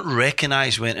 They don't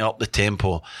recognise when to up the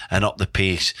tempo and up the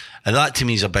pace. And that to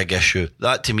me is a big issue.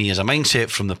 That to me is a mindset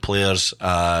from the players.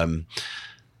 Where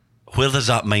does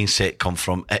that mindset come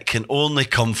from? It can only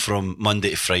come from Monday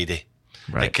to Friday.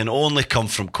 Right. It can only come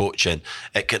from coaching.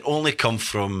 It can only come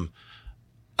from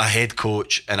a head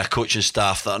coach and a coaching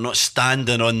staff that are not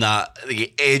standing on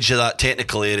the edge of that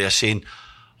technical area saying,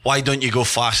 why don't you go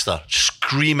faster?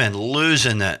 Screaming,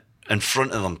 losing it in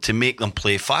front of them to make them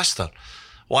play faster.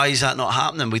 Why is that not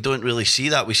happening? We don't really see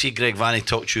that. We see Greg Vanney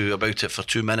talk to you about it for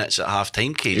 2 minutes at half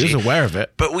time, KJ. He was aware of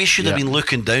it. But we should have been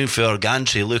looking down for our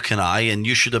gantry, looking eye, and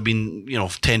you should have been,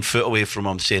 10 foot away from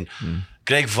him saying,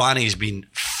 Greg Vanney's been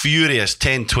furious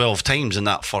 10, 12 times in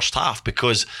that first half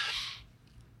because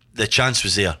the chance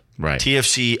was there. Right.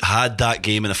 TFC had that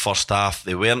game in the first half.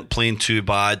 They weren't playing too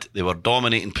bad. They were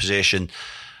dominating possession.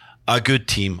 A good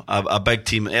team, a big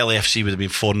team. LAFC would have been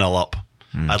 4-0 up.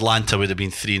 Atlanta would have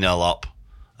been 3-0 up.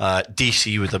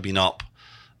 DC would have been up.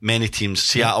 Many teams,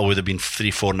 Seattle would have been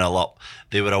 3-4-0 up.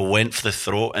 They would have went for the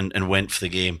throat and went for the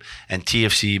game. And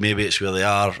TFC, maybe it's where they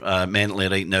are mentally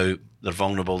right now. They're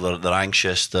vulnerable, they're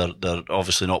anxious, they're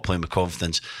obviously not playing with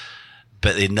confidence.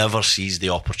 But they never seized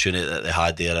the opportunity that they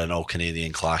had there in an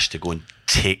all-Canadian clash to go and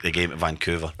take the game at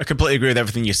Vancouver. I completely agree with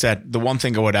everything you said. The one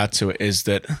thing I would add to it is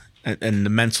that, and the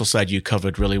mental side you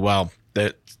covered really well,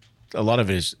 that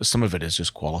some of it is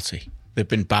just quality. They've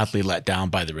been badly let down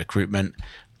by the recruitment.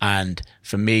 And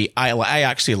for me, I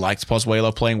actually liked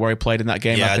Pozuelo playing where he played in that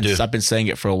game. Yeah, I've been saying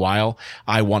it for a while.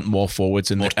 I want more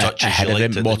forwards ahead of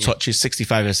him. More touches,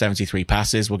 65 of 73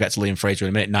 passes. We'll get to Liam Fraser in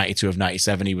a minute. 92 of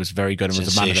 97. He was very good and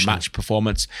was the man of the match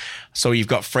performance. So you've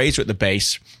got Fraser at the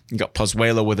base. You've got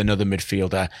Pozuelo with another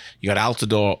midfielder. You got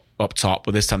Altidore up top.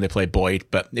 Well, this time they play Boyd.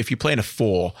 But if you play in a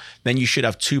 4, then you should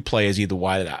have 2 players either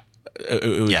wide of that.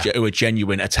 Who are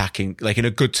genuine attacking, like in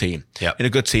a good team. Yep. In a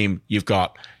good team, you've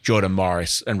got Jordan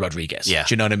Morris and Rodriguez. Yeah.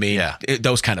 Do you know what I mean? Yeah.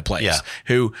 Those kind of players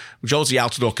who Josie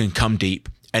Altidore can come deep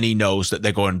and he knows that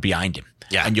they're going behind him.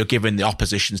 Yeah. And you're giving the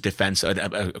opposition's defense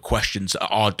questions,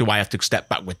 or do I have to step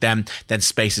back with them? Then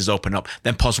spaces open up.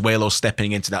 Then Pozuelo's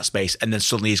stepping into that space, and then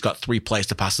suddenly he's got 3 players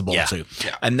to pass the ball to.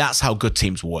 Yeah. And that's how good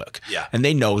teams work. Yeah. And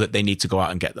they know that they need to go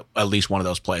out and get at least one of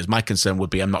those players. My concern would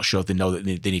be, I'm not sure if they know that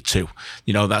they need 2.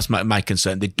 That's my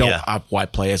concern. They don't have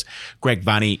wide players. Greg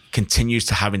Vanney continues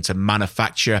to having to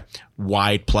manufacture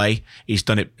wide play. He's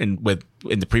done it in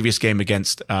the previous game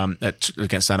against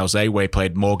San Jose, where he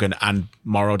played Morgan and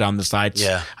Morrow down the sides.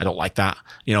 Yeah. I don't like that.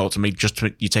 To me,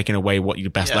 you're taking away what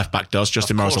your best left back does.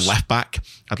 Justin Morrow's a left back.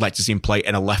 I'd like to see him play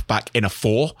in a left back in a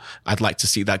 4. I'd like to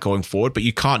see that going forward, but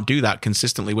you can't do that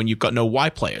consistently when you've got no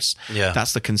wide players. Yeah.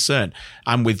 That's the concern.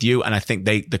 I'm with you, and I think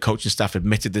the coaching staff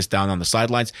admitted this down on the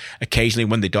sidelines. Occasionally,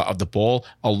 when they don't have the ball,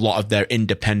 a lot of their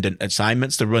independent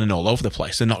assignments, they're running all over the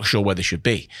place. They're not sure where they should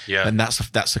be. Yeah. And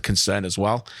that's a concern as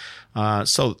well.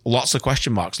 So lots of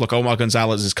question marks. Look, Omar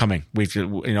Gonzalez is coming.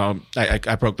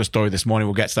 I broke the story this morning.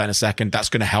 We'll get to that in a second. That's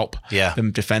going to help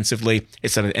them defensively.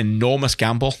 It's an enormous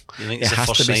gamble. You think it's the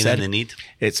first sign they need?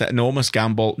 It's an enormous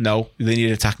gamble. No, they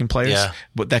need attacking players,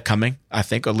 but they're coming. I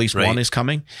think at least one is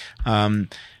coming.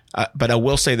 But I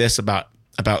will say this about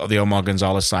the Omar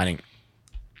Gonzalez signing.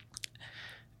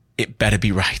 It better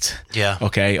be right. Yeah.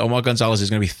 Okay. Omar Gonzalez is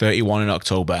going to be 31 in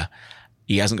October.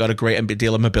 He hasn't got a great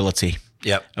deal of mobility.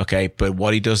 Yep. Okay, but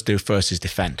what he does do first is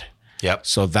defend. Yep.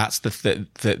 So that's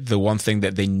the one thing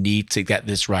that they need to get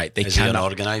this right. Is he an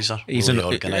organizer? He's going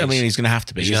to have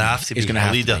to be. He's going to have to be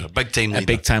a leader, a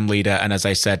big time leader. And as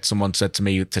I said, someone said to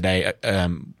me today,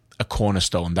 a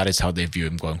cornerstone. That is how they view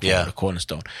him going forward. A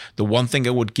cornerstone. The one thing I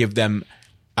would give them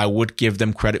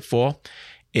credit for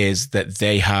is that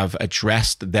they have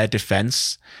addressed their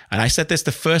defense. And I said this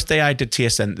the first day I did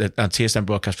TSN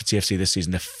broadcast for TFC this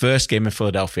season, the first game in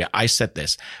Philadelphia. I said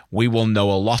this: we will know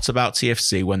a lot about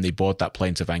TFC when they board that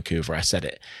plane to Vancouver. I said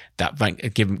it.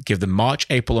 Give them March,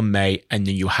 April, and May, and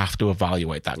then you have to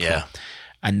evaluate that club.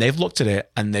 And they've looked at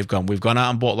it and they've gone, we've gone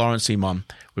out and bought Lawrence Simon,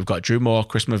 we've got Drew Moore,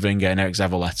 Chris Mavinga, and Eric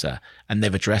Zavaleta, and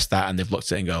they've addressed that and they've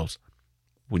looked at it and goes,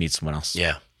 we need someone else.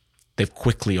 Yeah. They've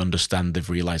quickly they've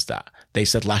realised that. They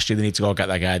said last year they need to go get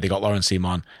that guy. They got Lawrence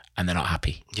Simon and they're not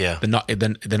happy. Yeah. They're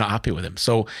not happy with him.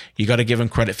 So you got to give them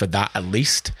credit for that at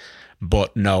least.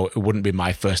 But no, it wouldn't be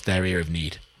my first area of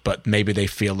need. But maybe they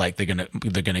feel like they're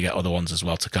gonna get other ones as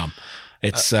well to come.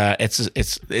 It's a mess.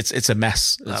 It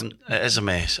is a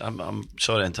mess. I'm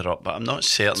sorry to interrupt, but I'm not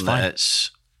certain that it's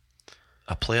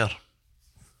a player.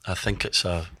 I think it's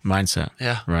a mindset.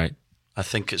 Yeah, right. I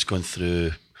think it's going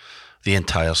through the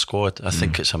entire squad. I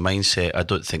think it's a mindset. I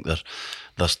don't think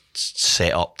they're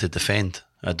set up to defend.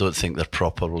 I don't think they're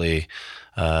properly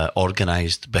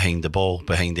organised behind the ball,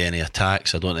 behind any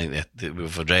attacks. I don't think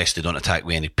we've addressed they don't attack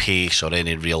with any pace or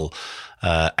any real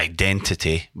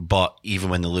identity. But even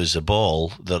when they lose the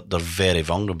ball, they're very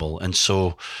vulnerable. And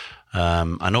so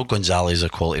I know Gonzalez is a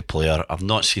quality player. I've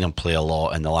not seen him play a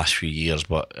lot in the last few years,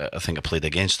 but I think I played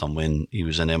against him when he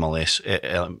was in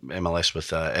MLS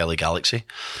with LA Galaxy.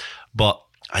 But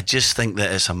I just think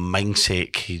that it's a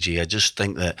mindset, KJ. I just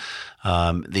think that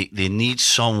they need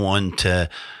someone to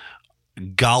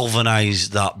galvanise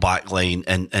that back line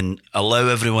and allow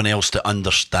everyone else to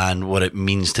understand what it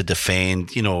means to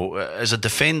defend. You know, as a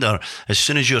defender, as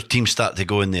soon as your team start to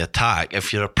go in the attack,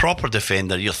 if you're a proper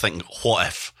defender, you're thinking, what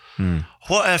if?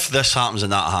 What if this happens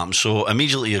and that happens? So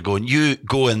immediately you're going, you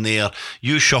go in there,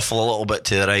 you shuffle a little bit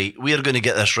to the right, we're going to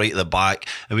get this right at the back,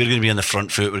 and we're going to be on the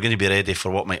front foot, we're going to be ready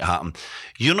for what might happen.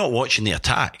 You're not watching the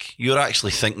attack. You're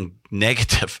actually thinking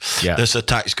negative. Yeah. This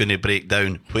attack's going to break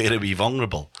down. Where are we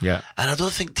vulnerable? Yeah. And I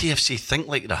don't think TFC think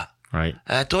like that. Right.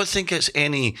 I don't think it's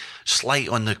any slight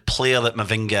on the player that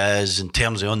Mavinga is in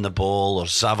terms of on the ball, or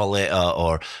Zavaleta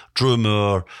or Drew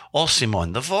Moore or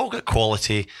Simon. They've all got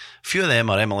quality. A few of them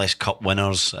are MLS Cup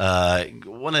winners.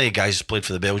 One of the guys played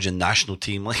for the Belgian national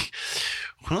team. Like,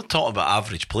 we're not talking about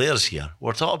average players here.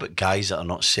 We're talking about guys that are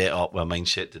not set up with a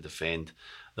mindset to defend.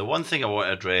 The one thing I want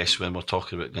to address when we're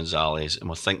talking about Gonzalez and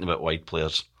we're thinking about wide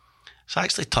players, it's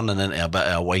actually turning into a bit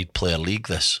of a wide player league,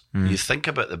 this. You think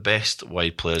about the best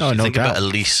wide players. Think about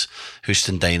Elise,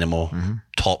 Houston Dynamo,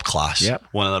 top class,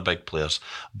 one of their big players.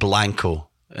 Blanco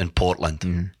in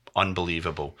Portland,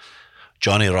 unbelievable.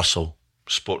 Johnny Russell,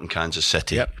 Sporting Kansas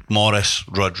City. Morris,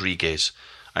 Rodriguez.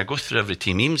 I go through every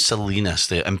team, even Salinas,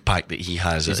 the impact that he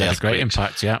has. He's had a great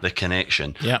impact, the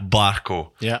connection.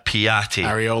 Barco, Piatti.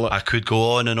 Areola. I could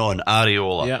go on and on.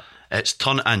 Areola. It's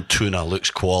Antuna looks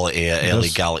quality at LA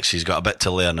Galaxy. He's got a bit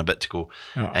to learn, a bit to go.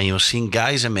 And you're seeing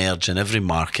guys emerge in every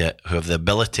market who have the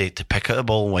ability to pick out the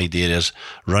ball in wide areas,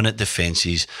 run at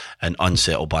defences and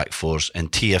unsettle back fours.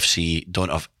 And TFC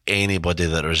don't have anybody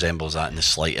that resembles that in the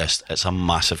slightest. It's a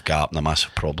massive gap and a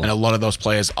massive problem. And a lot of those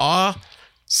players are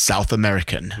South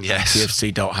American. Yes.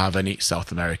 TFC don't have any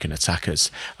South American attackers.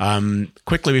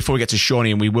 Quickly before we get to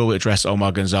Shawnee, and we will address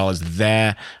Omar Gonzalez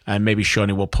there, and maybe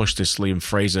Shawnee will push this Liam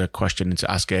Fraser question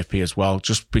into Ask AFP as well.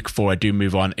 Just before I do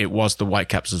move on, it was the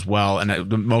Whitecaps as well, and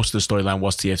most of the storyline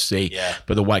was TFC,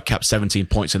 but the Whitecaps 17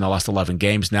 points in the last 11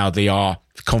 games. Now they are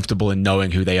comfortable in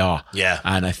knowing who they are.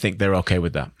 And I think they're okay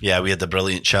with that. We had the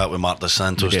brilliant chat with Mark Dos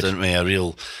Santos, didn't we? A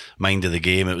real mind of the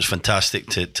game. It was fantastic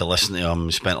to listen to him.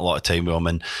 We spent a lot of time with him,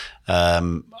 and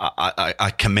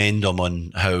I commend him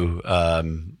on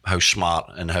how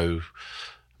smart and how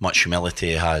much humility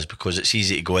he has, because it's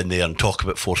easy to go in there and talk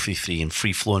about 4-3-3 and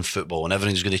free-flowing football and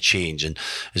everything's going to change and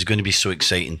it's going to be so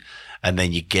exciting, and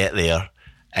then you get there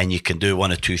and you can do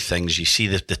one of two things. You see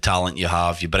the talent you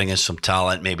have, you bring in some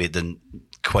talent, maybe it didn't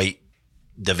quite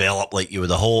develop like you would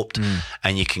have hoped,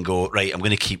 and you can go, right, I'm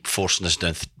going to keep forcing this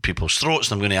down people's throats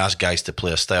and I'm going to ask guys to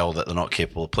play a style that they're not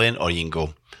capable of playing. Or you can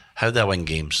go, how do I win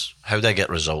games? How do I get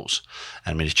results?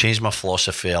 And I'm going to change my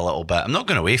philosophy a little bit. I'm not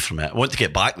going away from it. I want to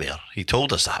get back there. He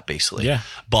told us that basically.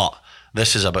 But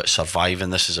this is about surviving.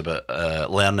 This is about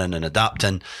learning and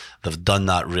adapting. They've done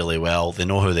that really well. They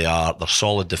know who they are. They're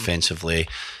solid defensively.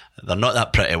 They're not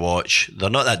that pretty to watch. They're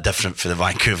not that different for the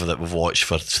Vancouver that we've watched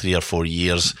for 3 or 4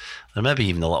 years. They're maybe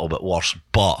even a little bit worse.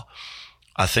 But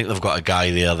I think they've got a guy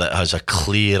there that has a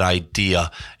clear idea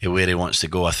of where he wants to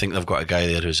go. I think they've got a guy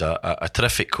there who's a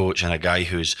terrific coach and a guy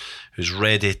who's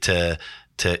ready to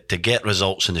to get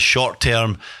results in the short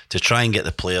term, to try and get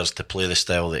the players to play the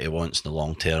style that he wants in the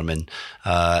long term. And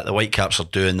the Whitecaps are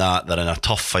doing that. They're in a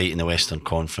tough fight in the Western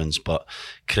Conference, but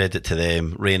credit to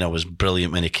them. Reina was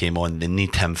brilliant when he came on. They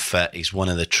need him fit. He's one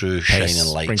of the true shining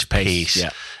lights. Pace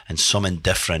yeah. And something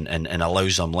different, and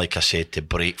allows them, like I said, to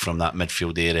break from that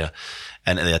midfield area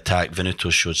into the attack.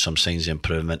 Venuto showed some signs of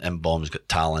improvement. Mbaum's got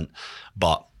talent,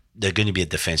 but they're going to be a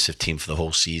defensive team for the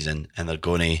whole season, and they're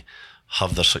going to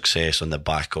have their success on the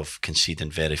back of conceding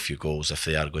very few goals if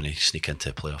they are going to sneak into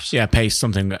the playoffs. Yeah, pace,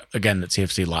 something that, again, that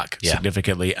TFC lack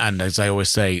significantly. And as I always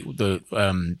say, the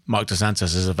Mark DeSantis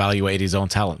has evaluated his own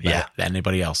talent better than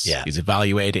anybody else. Yeah. He's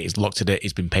evaluated it, he's looked at it,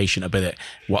 he's been patient about it.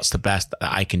 What's the best that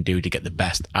I can do to get the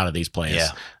best out of these players?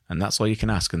 Yeah. And that's all you can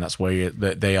ask, and that's where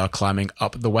they are climbing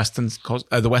up the Western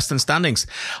standings.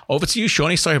 Over to you,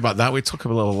 Shawnee. Sorry about that. We took a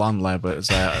little long there, but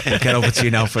we'll get over to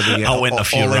you now for the I went a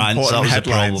few rants. That was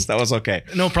headlines. That was okay.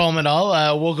 No problem at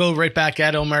all. We'll go right back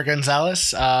at Omar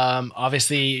Gonzalez.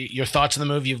 Obviously, your thoughts on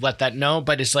the move, you've let that know,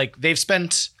 but it's like they've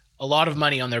spent a lot of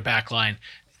money on their back line.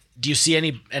 Do you see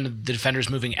any the defenders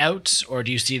moving out, or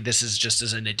do you see this as just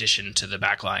as an addition to the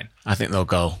back line? I think they'll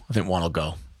go. I think one will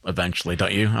go eventually,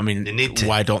 don't you? I mean, they need to.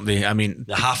 Why don't they? I mean,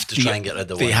 they have to try and get rid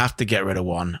of one. They have to get rid of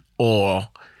one, or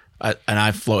and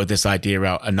I've floated this idea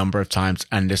out a number of times,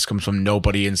 and this comes from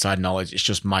nobody inside knowledge. It's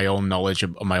just my own knowledge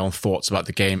and my own thoughts about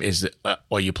the game. Is that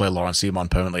or you play Laurent Simon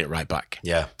permanently at right back?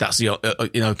 Yeah, that's the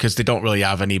because they don't really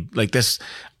have any like this.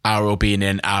 Arrow being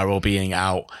in, Arrow being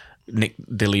out. Nick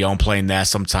De Leon playing there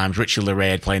sometimes, Richie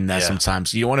Lareid playing there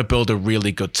sometimes. You want to build a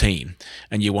really good team,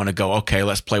 and you want to go, okay,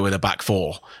 let's play with a back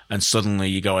four. And suddenly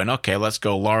you're going, okay, let's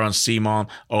go Laurent Simon,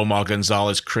 Omar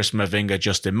Gonzalez, Chris Mavinga,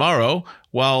 Justin Morrow.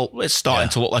 Well, it's starting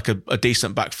to look like a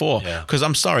decent back four. Because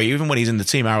I'm sorry, even when he's in the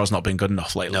team, Arrow's not been good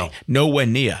enough lately. No. Nowhere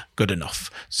near good enough.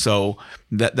 So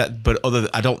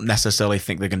I don't necessarily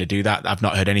think they're going to do that. I've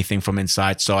not heard anything from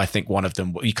inside. So I think one of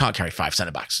them, you can't carry 5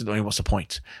 centre backs. I mean, what's the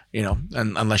point?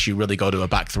 Unless you really go to a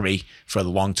back three for the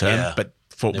long term. Yeah. But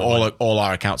for all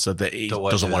our accounts are that he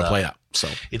doesn't want to play that. So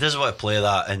he doesn't want to play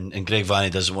that, and Greg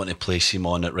Vanney doesn't want to play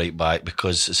Simon at right back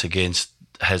because it's against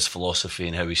his philosophy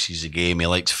and how he sees the game. He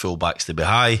likes fullbacks to be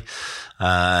high,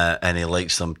 and he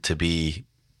likes them to be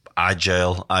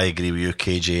agile. I agree with you,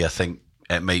 KJ. I think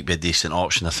it might be a decent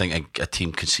option. I think a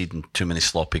team conceding too many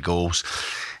sloppy goals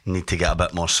need to get a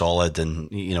bit more solid. And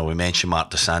we mentioned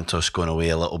Mark DeSantis going away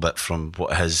a little bit from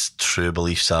what his true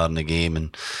beliefs are in the game,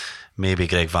 and maybe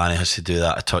Greg Vanney has to do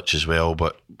that a touch as well.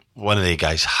 But one of the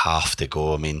guys have to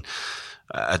go. I mean,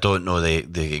 I don't know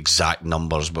the exact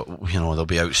numbers, but they'll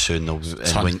be out soon.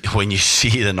 And when you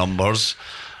see the numbers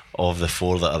of the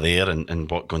 4 that are there and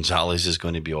what Gonzalez is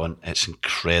going to be on, it's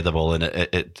incredible, and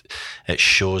it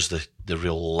shows the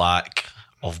real lack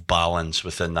of balance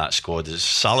within that squad. It's a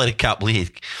salary cap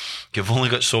league. You've only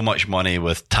got so much money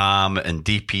with TAM and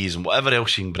DPs and whatever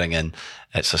else you can bring in.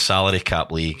 It's a salary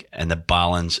cap league, and the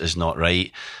balance is not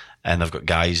right, and they've got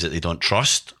guys that they don't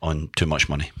trust on too much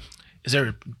money. Is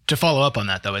there, to follow up on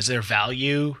that though, is there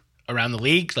value around the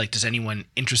league? Like, does anyone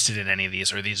interested in any of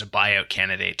these, or are these a buyout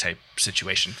candidate type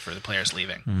situation for the players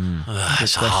leaving?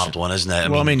 It's a hard one, isn't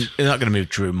it? I mean, they're not going to move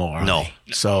Drew Moore. No.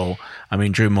 So, I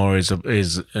mean, Drew Moore is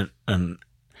an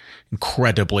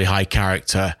incredibly high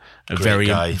character, a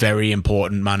very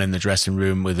important man in the dressing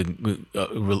room. With the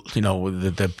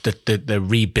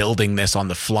rebuilding this on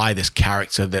the fly, this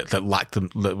character that lacked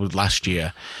them last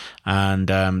year. And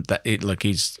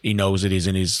he knows that he's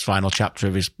in his final chapter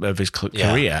of his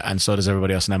career, and so does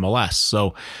everybody else in MLS.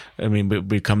 So, I mean,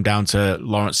 we come down to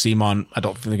Laurent Simon. I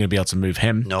don't think they're going to be able to move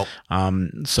him. No.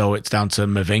 So it's down to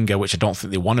Mavinga, which I don't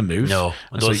think they want to move. No,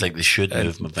 I don't think they should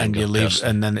move Mavinga. And you leave,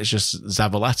 and then it's just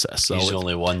Zavaleta. So he's the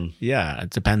only one. Yeah,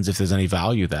 it depends if there's any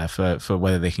value there for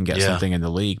whether they can get something in the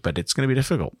league, but it's going to be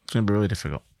difficult. It's going to be really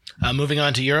difficult. Moving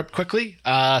on to Europe quickly.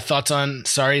 Thoughts on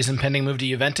Sarri's impending move to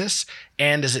Juventus?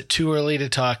 And is it too early to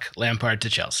talk Lampard to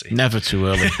Chelsea? Think too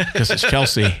early, because it's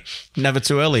Chelsea. Never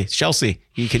too early. It's Chelsea.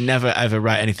 You can never ever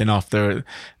write anything off. They're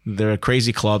a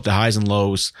crazy club. The highs and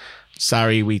lows.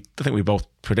 Sarri, I think we both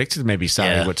predicted maybe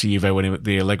Sarri, but to Juve when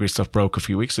the Allegri stuff broke a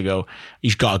few weeks ago,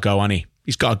 he's got to go, hasn't he?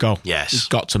 He's got to go. Yes. He's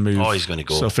got to move. Oh, he's going to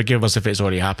go. So forgive us if it's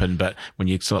already happened, but when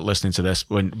you start listening to this,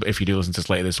 if you do listen to this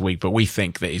later this week, but we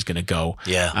think that he's going to go.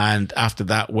 Yeah. And after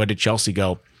that, where did Chelsea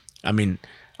go? I mean,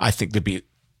 I think they'd be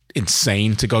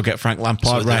insane to go get Frank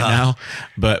Lampard right now,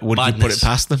 but would you put it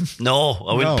past them? No,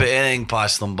 I wouldn't put anything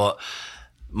past them, but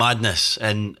madness.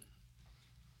 And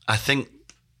I think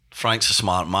Frank's a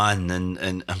smart man,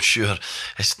 and I'm sure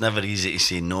it's never easy to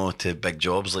say no to big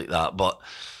jobs like that, but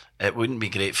it wouldn't be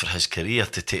great for his career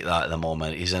to take that at the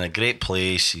moment. He's in a great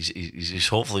place. He's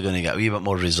hopefully going to get a wee bit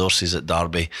more resources at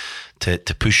Derby to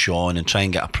push on and try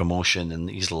and get a promotion. And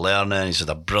he's learning. He's had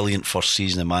a brilliant first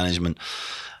season of management.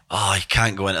 He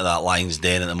can't go into that lion's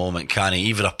den at the moment, can he?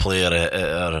 Even a player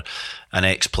or an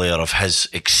ex-player of his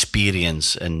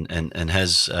experience and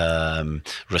his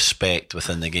respect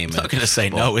within the game. He's not going to say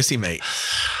no, is he, mate?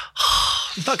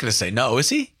 He's not going to say no, is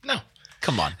he? No.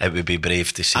 Come on. It would be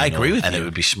brave to say no. I agree with you. And it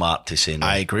would be smart to say no.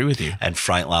 I agree with you. And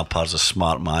Frank Lampard's a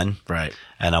smart man. Right.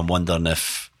 And I'm wondering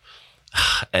if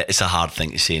it's a hard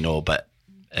thing to say no, but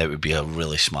it would be a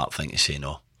really smart thing to say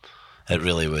no. It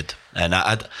really would. And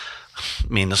I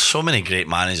mean, there's so many great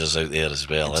managers out there as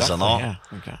well, is there not? Yeah.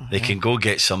 Okay. They can go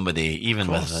get somebody, even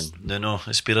with,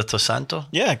 Espirito Santo.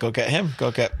 Yeah, go get him.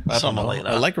 Go get Something like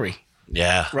that. Allegri.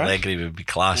 Yeah, Right. Allegri would be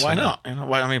class. Why not? I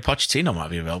mean, Pochettino might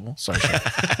be available. Sorry.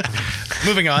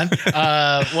 Moving on.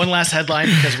 One last headline,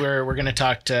 because we're going to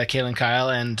talk to Kaylin Kyle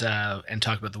and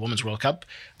talk about the Women's World Cup.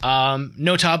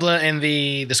 No Tabla in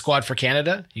the squad for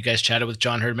Canada. You guys chatted with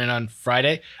John Herdman on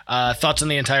Friday. Thoughts on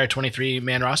the entire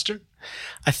 23-man roster?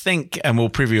 I think, and we'll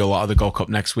preview a lot of the Gold Cup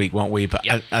next week, won't we? But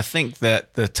Yep. I think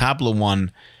that the Tabla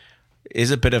one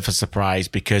is a bit of a surprise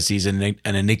because he's an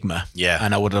enigma. Yeah.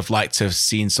 And I would have liked to have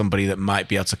seen somebody that might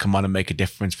be able to come on and make a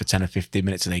difference for 10 or 15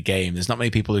 minutes in a game. There's not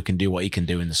many people who can do what he can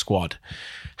do in the squad.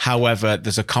 However,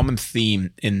 there's a common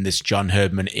theme in this John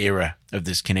Herdman era of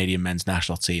this Canadian men's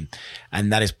national team,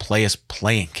 and that is players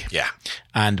playing. Yeah.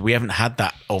 And we haven't had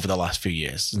that over the last few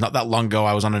years. It's not that long ago,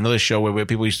 I was on another show where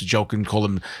people used to joke and call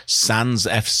them Sans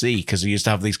FC because we used to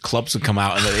have these clubs that come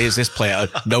out and here's this player,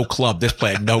 no club, this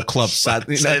player, no club. So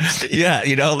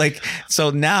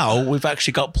now we've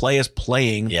actually got players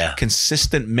playing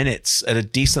consistent minutes at a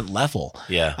decent level.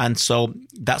 Yeah. And so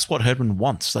that's what Herdman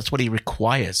wants. That's what he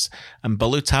requires. And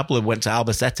Balou Tabla went to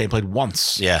Albacete and played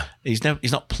once. Yeah. He's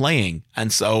not playing.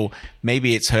 And so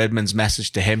maybe it's Herdman's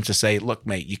message to him to say, look,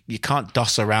 mate, you can't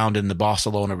doss around in the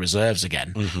Barcelona reserves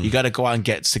again. Mm-hmm. You got to go out and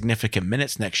get significant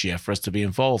minutes next year for us to be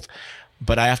involved.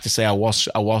 But I have to say I was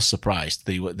surprised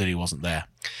that he wasn't there.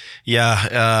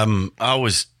 Yeah, I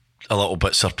was a little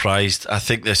bit surprised. I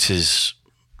think this is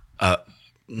a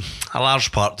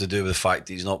large part to do with the fact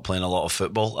that he's not playing a lot of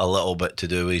football, a little bit to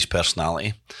do with his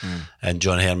personality. And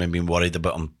John Herdman being worried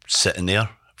about him sitting there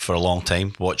for a long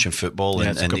time watching football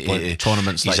and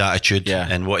tournaments, his attitude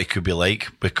and what he could be like,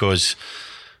 because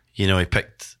he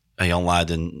picked a young lad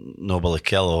in Noble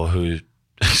Okello who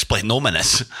has played no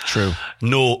minutes. True.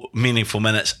 No meaningful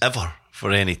minutes ever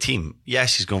for any team.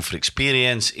 Yes, he's going for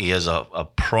experience. He is a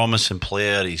promising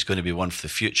player. He's going to be one for the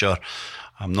future.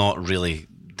 I'm not really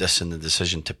dissing the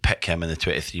decision to pick him in the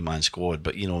 23-man squad,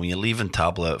 but when you're leaving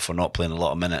Tabla for not playing a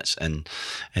lot of minutes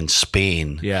in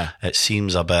Spain, it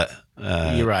seems a bit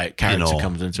you're right, character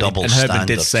comes into double it. And Herdman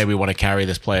standards. did say we want to carry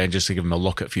this player and just to give him a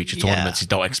look at future tournaments. You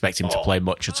don't expect him to play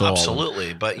much at all.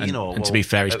 Absolutely, but and to be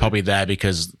fair, he's probably there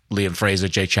because Liam Fraser,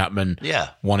 Jay Chapman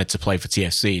wanted to play for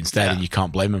TFC instead, and you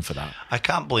can't blame him for that. I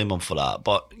can't blame him for that,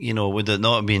 but would it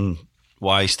not have been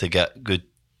wise to get good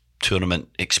tournament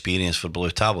experience for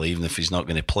Balou Tabla, even if he's not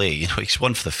going to play? He's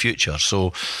one for the future.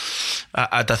 So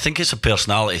I think it's a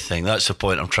personality thing. That's the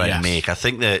point I'm trying to make. I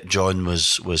think that John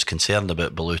was concerned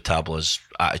about Balou Tabla's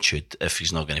attitude if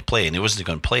he's not going to play, and he wasn't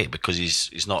going to play because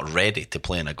he's not ready to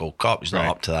play in a Gold Cup. He's not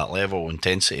up to that level of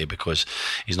intensity because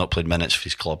he's not played minutes for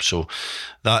his club. So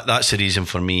that's the reason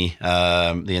for me.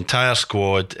 The entire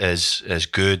squad is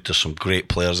good. There's some great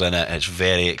players in it. It's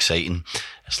very exciting.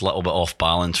 It's a little bit off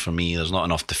balance for me. There's not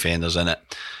enough defenders in it.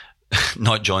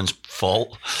 Not John's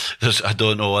fault. I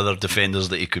don't know other defenders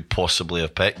that he could possibly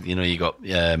have picked. You got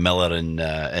Miller in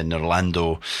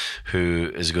Orlando,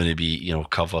 who is going to be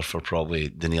cover for probably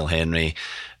Daniil Henry,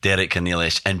 Derek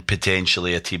Cornelius, and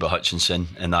potentially Atiba Hutchinson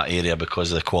in that area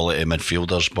because of the quality of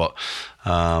midfielders. But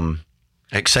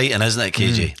exciting, isn't it,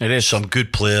 KJ? It is. Some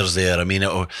good players there. I mean,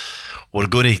 we're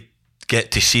going to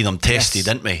get to see them tested,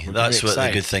 didn't we? That's what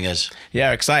the good thing is.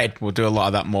 Yeah, excited. We'll do a lot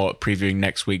of that more previewing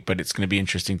next week, but it's going to be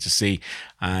interesting to see.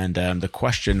 And the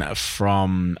question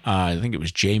from, I think it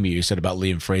was Jamie who said about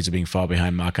Liam Fraser being far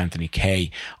behind Mark Anthony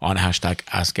Kay on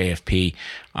 #AskAFP.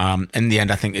 In the end,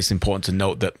 I think it's important to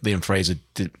note that Liam Fraser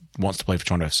wants to play for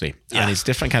Toronto FC. And it's a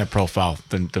different kind of profile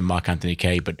than Mark Anthony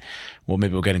Kay, but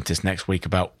maybe we'll get into this next week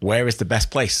about where is the best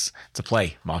place to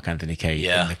play Mark Anthony Kay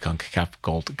in the CONCACAF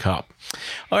Gold Cup.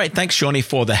 All right, thanks, Shawnee,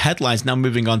 for the headlines. Now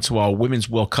moving on to our Women's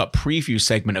World Cup preview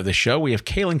segment of the show. We have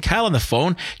Kaylin Kyle on the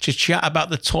phone to chat about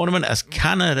the tournament as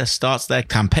Canada starts their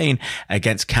campaign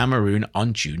against Cameroon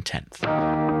on June 10th.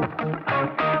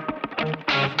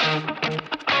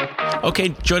 Okay,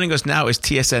 joining us now is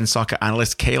TSN soccer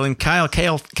analyst Kaylin.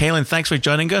 Kaylin, thanks for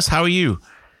joining us. How are you?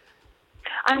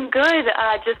 I'm good.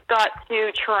 Just got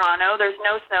to Toronto. There's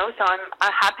no snow, so I'm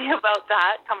happy about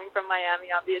that, coming from Miami,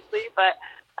 obviously. But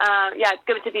yeah, it's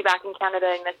good to be back in Canada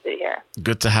and miss it here.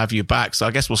 Good to have you back. So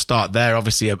I guess we'll start there.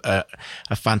 Obviously, a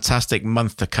fantastic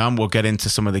month to come. We'll get into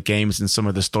some of the games and some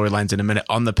of the storylines in a minute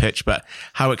on the pitch. But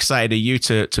how excited are you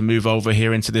to move over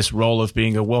here into this role of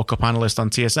being a World Cup analyst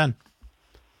on TSN?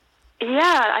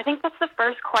 Yeah, I think that's the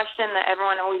first question that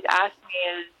everyone always asks me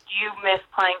is, do you miss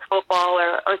playing football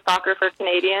or soccer for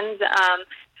Canadians?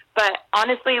 But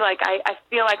honestly, I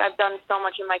feel like I've done so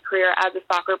much in my career as a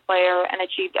soccer player and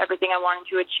achieved everything I wanted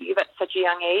to achieve at such a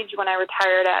young age. When I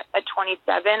retired at 27,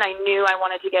 I knew I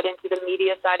wanted to get into the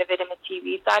media side of it and the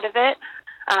TV side of it.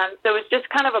 So it was just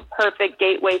kind of a perfect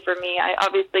gateway for me. I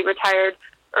obviously retired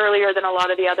earlier than a lot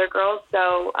of the other girls,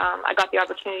 so I got the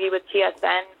opportunity with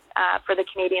TSN for the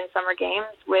Canadian Summer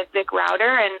Games with Vic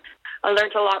Rauter, and I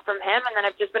learned a lot from him, and then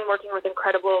I've just been working with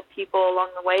incredible people along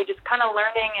the way, just kind of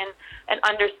learning and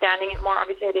understanding it more.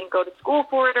 Obviously, I didn't go to school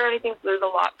for it or anything, so there's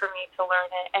a lot for me to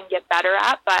learn it and get better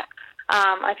at, but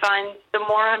I find the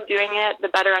more I'm doing it, the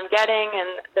better I'm getting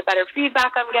and the better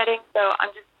feedback I'm getting, so I'm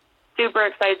just super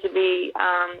excited to be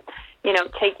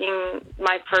taking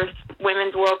my first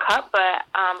Women's World Cup, but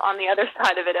on the other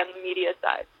side of it, on the media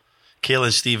side.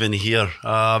 Kaylin, Stephen here.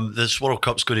 This World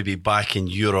Cup's going to be back in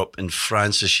Europe, in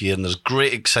France this year, and there's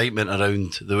great excitement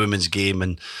around the women's game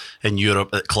in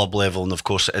Europe at club level and, of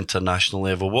course, at international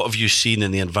level. What have you seen in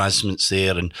the advancements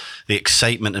there and the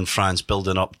excitement in France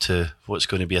building up to what's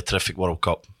going to be a terrific World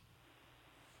Cup?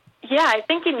 Yeah, I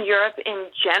think in Europe in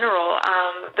general,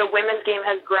 the women's game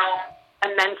has grown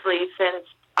immensely since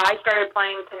I started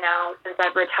playing to now. Since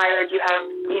I've retired, you have,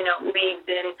 leagues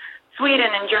in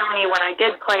Sweden and Germany when I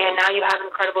did play, and now you have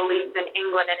incredible leagues in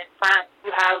England and in France.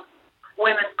 You have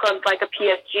women's clubs like a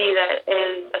PSG that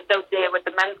is associated with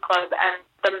the men's club, and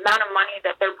the amount of money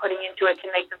that they're putting into it to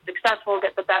make them successful,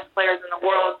 get the best players in the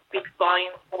world, speaks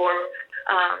volumes for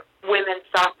women's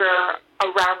soccer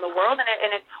around the world,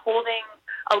 and it's holding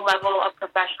a level of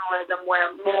professionalism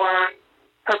where more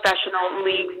professional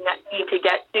leagues need to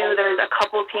get to. There's a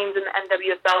couple teams in the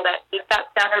NWSL that meet that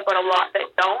standard, but a lot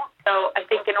that don't. So I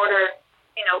think in order,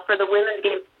 for the women's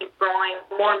game to keep growing,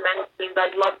 more men's teams,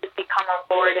 I'd love to see come on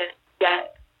board and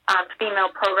get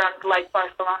female programs like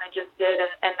Barcelona just did,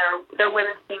 and their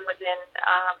women's team was in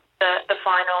the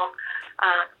final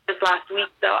this last week.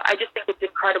 So I just think it's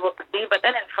incredible to see. But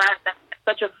then in France, it's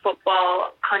such a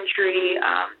football country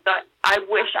that I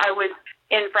wish I was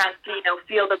in France to,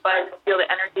 feel the buzz and feel the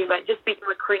energy. But just speaking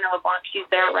with Karina LeBlanc, she's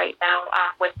there right now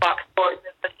with Fox Sports,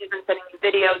 and so she's been sending me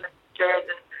videos and pictures,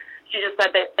 and she just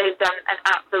said that they've done an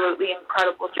absolutely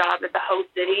incredible job at the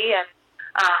host city, and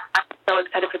I'm so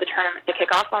excited for the tournament to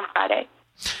kick off on Friday.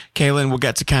 Kaylin, we'll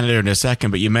get to Canada in a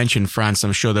second, but you mentioned France.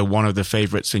 I'm sure they're one of the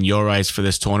favourites in your eyes for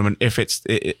this tournament.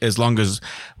 As long as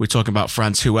we're talking about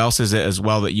France, who else is it as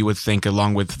well that you would think,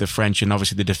 along with the French and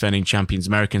obviously the defending champions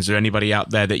Americans, is there anybody out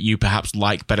there that you perhaps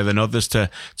like better than others to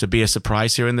be a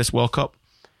surprise here in this World Cup?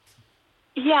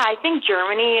 Yeah, I think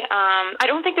Germany. I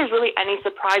don't think there's really any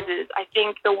surprises. I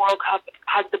think the World Cup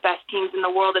has the best teams in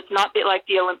the world. It's not like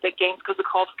the Olympic Games because the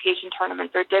qualification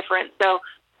tournaments are different. So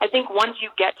I think once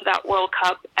you get to that World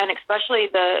Cup, and especially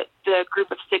the group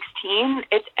of 16,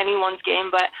 it's anyone's game.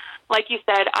 But like you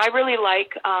said, I really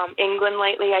like England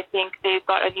lately. I think they've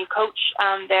got a new coach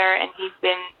there, and he's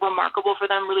been remarkable for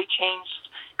them, really changed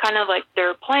kind of like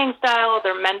their playing style,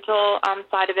 their mental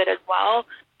side of it as well.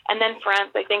 And then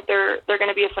France, I think they're going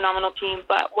to be a phenomenal team.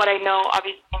 But what I know,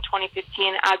 obviously, in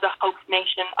 2015, as a host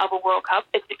nation of a World Cup,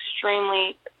 it's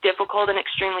extremely difficult and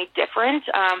extremely different,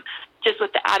 just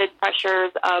with the added pressures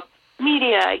of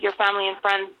media, your family and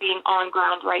friends being on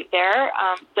ground right there.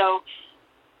 So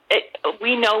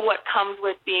we know what comes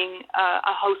with being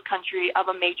a host country of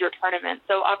a major tournament.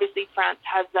 So obviously France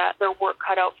has their work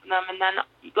cut out for them. And then,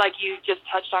 like you just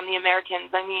touched on, the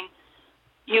Americans, I mean,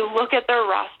 you look at their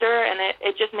roster, and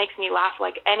it just makes me laugh.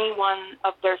 Like, any one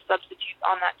of their substitutes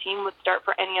on that team would start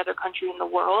for any other country in the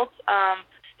world.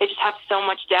 They just have so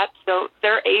much depth, so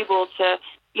they're able to,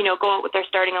 go out with their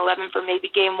starting 11 for maybe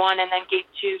game one, and then game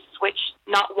two switch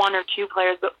not one or two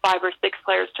players, but 5 or 6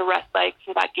 players to rest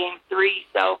for that game three.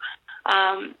 So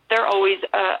they're always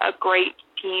a great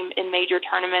team in major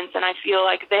tournaments, and I feel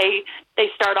like they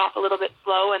start off a little bit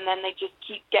slow, and then they just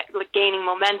keep gaining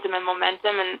momentum,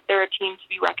 and they're a team to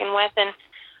be reckoned with. And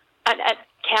at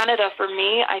Canada, for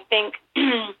me, I think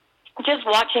just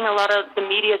watching a lot of the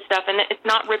media stuff, and it's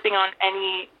not ripping on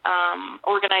any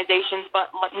organizations, but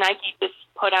Nike just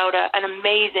put out an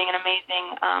amazing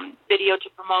video to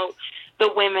promote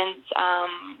the women's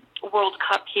World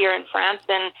Cup here in France,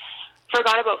 and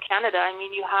forgot about Canada. I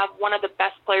mean, you have one of the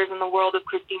best players in the world of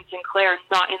Christine Sinclair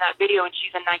not in that video, and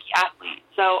she's a Nike athlete.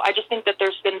 So I just think that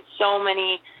there's been so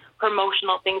many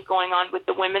promotional things going on with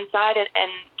the women's side,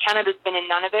 and Canada's been in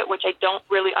none of it, which I don't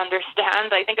really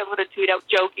understand. I think I would have tweeted out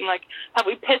joking, like, have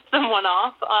we pissed someone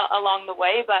off along the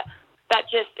way? But that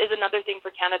just is another thing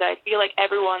for Canada. I feel like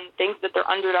everyone thinks that they're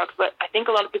underdogs, but I think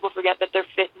a lot of people forget that they're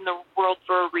fifth in the world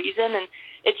for a reason, and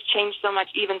it's changed so much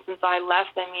even since I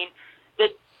left. I mean, the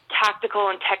tactical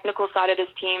and technical side of this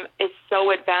team is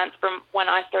so advanced from when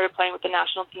I started playing with the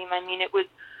national team. I mean, it was,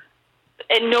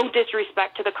 and no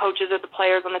disrespect to the coaches or the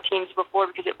players on the teams before,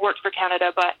 because it worked for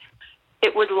Canada, but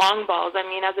it was long balls. I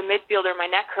mean, as a midfielder, my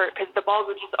neck hurt because the balls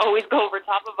would just always go over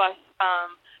top of us,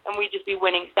 and we'd just be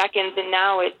winning seconds. And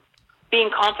now it's being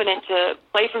confident to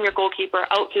play from your goalkeeper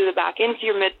out to the back into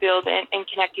your midfield and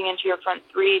connecting into your front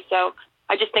three. So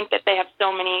I just think that they have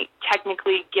so many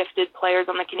technically gifted players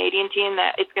on the Canadian team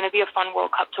that it's going to be a fun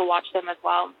World Cup to watch them as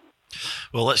well.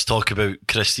 Well, let's talk about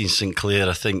Christine Sinclair.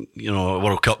 I think,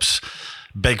 World Cup's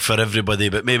big for everybody,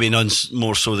 but maybe none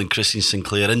more so than Christine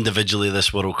Sinclair. Individually,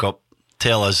 this World Cup,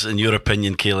 tell us, in your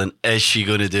opinion, Kaylin, is she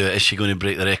going to do it? Is she going to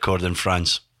break the record in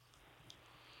France?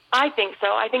 I think so.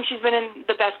 I think she's been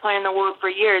the best player in the world for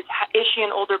years. Is she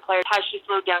an older player? Has she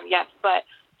slowed down? Yes, but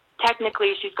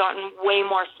technically she's gotten way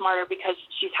more smarter because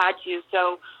she's had to.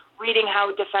 So reading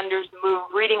how defenders move,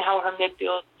 reading how her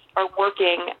midfield are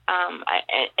working,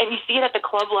 and you see it at the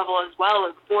club level as well.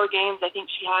 In 4 games, I think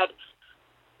she had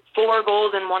 4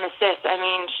 goals and 1 assist. I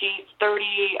mean, she's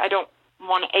 30. I don't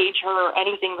want to age her or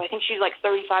anything, but I think she's like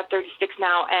 35, 36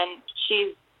 now, and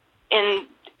she's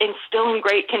still in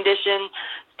great condition,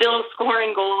 still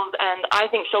scoring goals, and I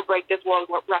think she'll break this world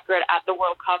record at the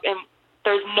World Cup, and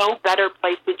there's no better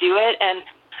place to do it. And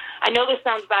I know this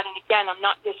sounds bad, and again, I'm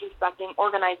not disrespecting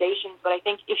organizations, but I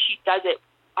think if she does it,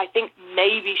 I think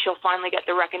maybe she'll finally get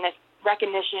the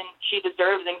recognition she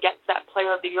deserves and gets that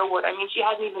Player of the Year award. I mean, she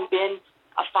hasn't even been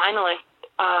a finalist,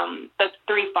 the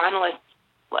 3 finalists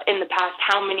in the past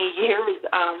how many years,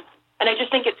 and I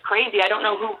just think it's crazy. I don't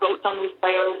know who votes on these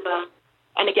players,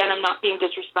 and again, I'm not being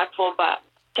disrespectful, but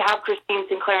to have Christine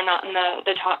Sinclair not in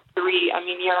the top 3, I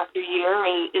mean, year after year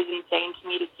is insane to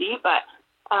me to see, but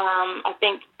I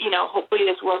think, hopefully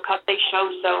this World Cup they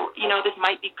show, so, this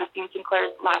might be Christine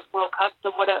Sinclair's last World Cup,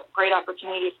 so what a great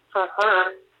opportunity for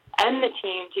her and the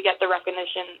team to get the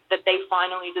recognition that they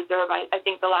finally deserve. I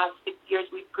think the last 6 years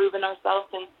we've proven ourselves,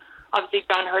 and obviously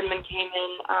John Herdman came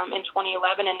in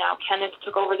 2011, and now Kenneth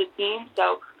took over the team,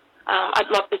 so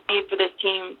I'd love to see for this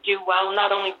team do well,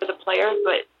 not only for the players,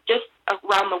 but just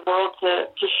around the world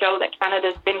to show that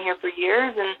Canada's been here for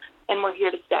years, and we're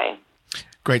here to stay.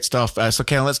 Great stuff. So,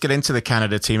 Kaylin, let's get into the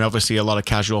Canada team. Obviously, a lot of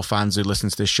casual fans who listen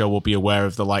to this show will be aware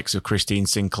of the likes of Christine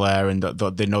Sinclair, and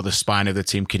they know the spine of the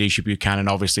team. Kadisha Buchanan,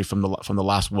 obviously from the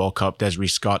last World Cup. Desiree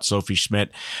Scott, Sophie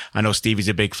Schmidt. I know Stevie's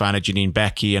a big fan of Janine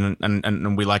Becky,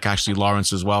 and we like Ashley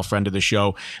Lawrence as well, friend of the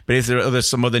show. But is there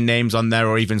some other names on there,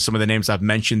 or even some of the names I've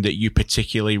mentioned that you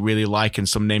particularly really like, and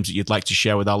some names that you'd like to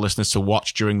share with our listeners to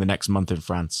watch during the next month in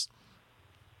France?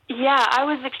 Yeah, I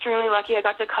was extremely lucky. I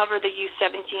got to cover the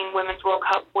U17 Women's World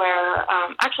Cup where,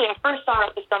 actually, I first saw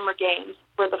her at the Summer Games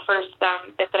for the first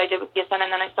bit that I did with PSN,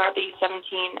 and then I saw her at the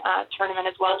U17 tournament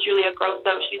as well. Julia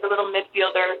Grosso, she's a little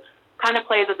midfielder, kind of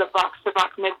plays as a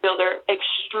box-to-box midfielder,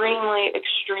 extremely,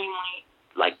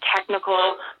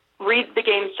 technical, reads the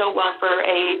game so well for her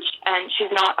age, and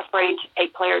she's not afraid to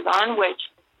take players on, which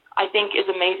I think is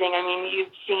amazing. I mean,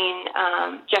 you've seen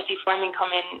Jessie Fleming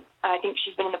come in. I think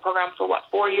she's been in the program for,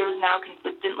 4 years now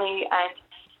consistently, and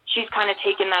she's kind of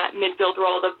taken that midfield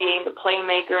role of being the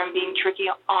playmaker and being tricky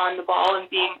on the ball and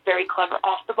being very clever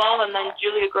off the ball. And then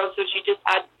Julia Grosso, she just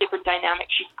adds different dynamics.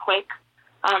 She's quick.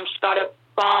 She's got a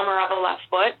bomber of a left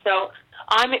foot. So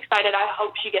I'm excited. I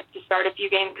hope she gets to start a few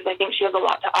games because I think she has a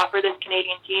lot to offer this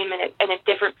Canadian team and a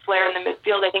different flair in the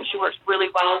midfield. I think she works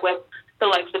really well with the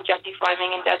likes of Jessie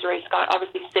Fleming and Desiree Scott,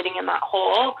 obviously sitting in that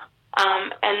hole.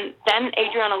 And then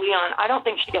Adriana Leon, I don't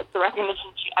think she gets the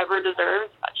recognition she ever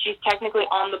deserves. She's technically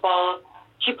on the ball.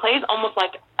 She plays almost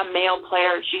like a male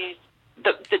player. She's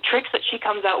the tricks that she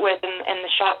comes out with and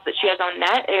the shots that she has on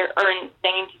net are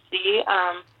insane to see.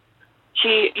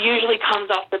 She usually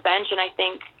comes off the bench, and I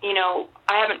think,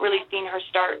 I haven't really seen her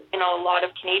start in a lot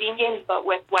of Canadian games, but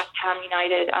with West Ham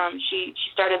United, she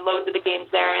started loads of the games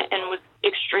there and was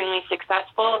extremely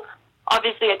successful.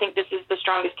 Obviously, I think this is the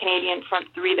strongest Canadian front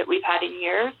 3 that we've had in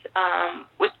years,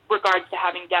 with regards to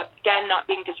having depth. Again, not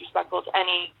being disrespectful to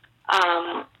any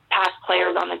past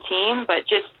players on the team, but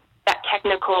just that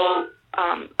technical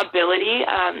ability.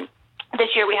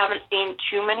 This year we haven't seen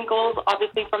too many goals,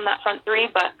 obviously, from that front three,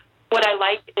 but what I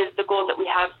like is the goals that we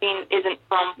have seen isn't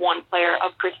from one player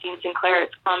of Christine Sinclair.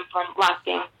 It's come from last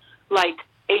game, like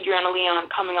Adriana Leon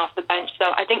coming off the bench.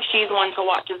 So I think she's one to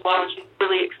watch as well, and she's a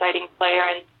really exciting player.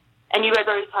 And you guys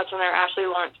always touch on her. Ashley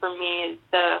Lawrence, for me, is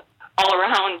the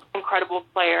all-around incredible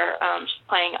player. She's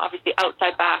playing, obviously,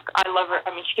 outside back. I love her.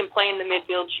 I mean, she can play in the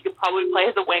midfield. She could probably play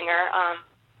as a winger.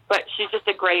 But she's just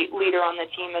a great leader on the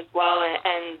team as well.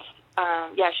 And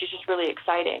she's just really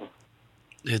exciting.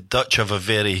 The Dutch have a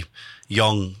very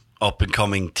young,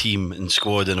 up-and-coming team and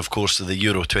squad, and of course the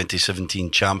Euro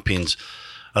 2017 champions.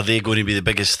 Are they going to be the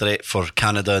biggest threat for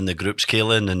Canada in the groups,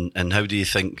 Kaylin? And how do you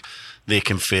think they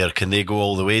can fare? Can they go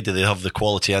all the way? Do they have the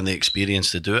quality and the experience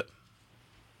to do it?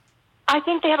 I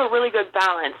think they have a really good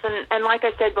balance. And like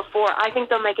I said before, I think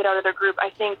they'll make it out of their group. I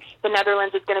think the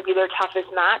Netherlands is going to be their toughest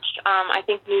match. I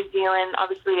think New Zealand,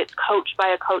 obviously, it's coached by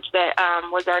a coach that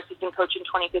was our assistant coach in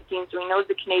 2015, so he knows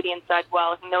the Canadian side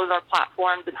well. He knows our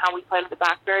platforms and how we play to the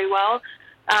back very well.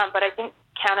 But I think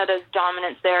Canada's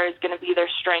dominance there is going to be their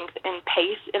strength and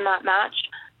pace in that match.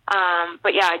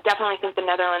 But yeah, I definitely think the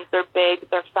Netherlands, they're big,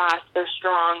 they're fast, they're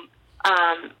strong.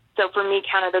 So for me,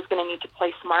 Canada's going to need to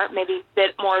play smart, maybe a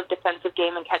bit more of defensive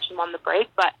game and catch them on the break.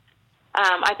 But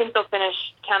I think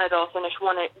Canada will finish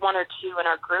one or two in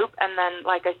our group. And then,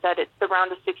 like I said, it's the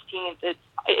round of 16.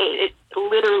 It's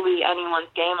literally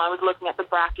anyone's game. I was looking at the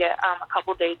bracket a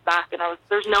couple days back, and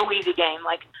there's no easy game.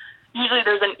 Like, usually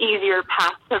there's an easier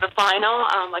path to the final.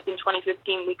 Like in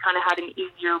 2015, we kind of had an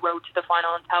easier road to the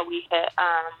final until we hit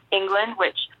England,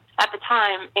 which at the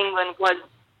time, England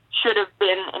should have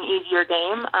been an easier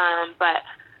game. But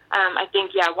I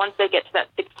think, once they get to that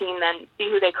 16, then see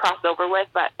who they cross over with.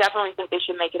 But definitely think they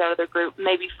should make it out of their group,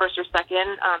 maybe first or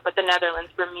second. But the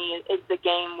Netherlands, for me, is the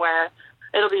game where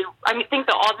it'll be, I think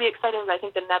they'll all be exciting, but I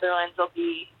think the Netherlands will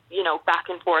be, back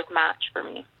and forth match for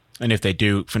me. And if they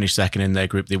do finish second in their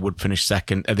group, they would finish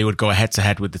second. They would go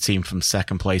head-to-head with the team from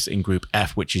second place in Group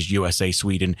F, which is USA,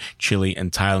 Sweden, Chile,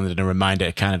 and Thailand. And a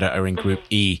reminder, Canada are in Group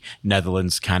E,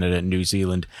 Netherlands, Canada, New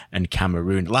Zealand, and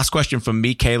Cameroon. Last question from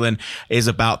me, Kaylin, is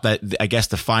about the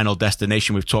final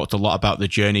destination. We've talked a lot about the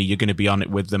journey. You're going to be on it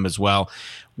with them as well.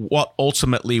 What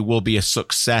ultimately will be a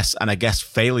success and I guess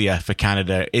failure for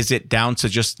Canada? Is it down to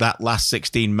just that last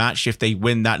 16 match? If they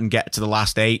win that and get to the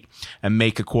last 8 and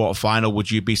make a quarterfinal, would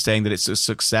you be saying that it's a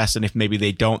success? And if maybe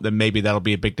they don't, then maybe that'll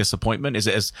be a big disappointment. Is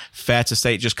it as fair to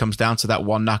say it just comes down to that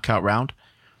one knockout round?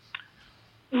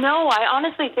 No, I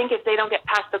honestly think if they don't get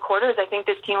past the quarters, I think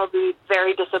this team will be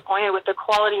very disappointed with the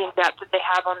quality and depth that they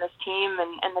have on this team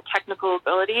and the technical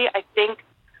ability. I think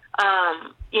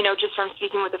just from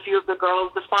speaking with a few of the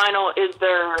girls, the final is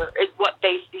what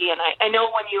they see. And I know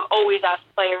when you always ask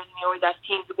players and you always ask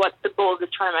teams what's the goal of the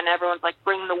tournament, everyone's like,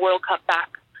 bring the World Cup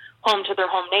back home to their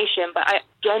home nation. But I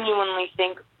genuinely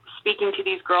think, speaking to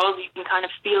these girls, you can kind of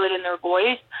feel it in their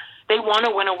voice. They want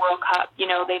to win a World Cup.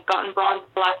 They've gotten bronze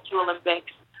the last 2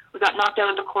 Olympics. We got knocked out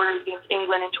of the quarters against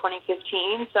England in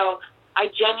 2015. So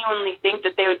I genuinely think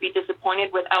that they would be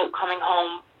disappointed without coming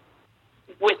home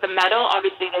with the medal.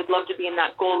 Obviously, they'd love to be in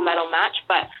that gold medal match,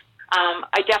 but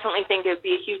I definitely think it would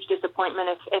be a huge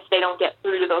disappointment if they don't get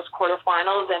through to those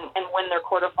quarterfinals and win their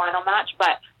quarterfinal match.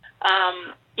 But,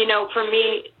 for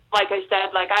me, like I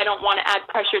said, I don't want to add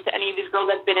pressure to any of these girls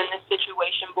that have been in this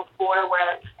situation before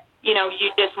where, you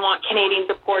just want Canadian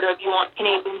supporters, you want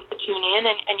Canadians to tune in,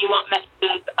 and you want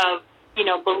messages of,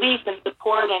 belief and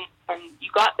support and you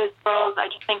got this, girls. I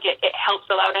just think it helps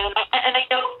a lot. And I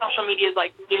know social media is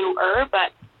newer,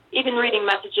 but even reading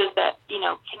messages that,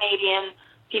 Canadian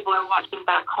people are watching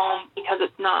back home because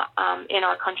it's not in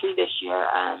our country this year.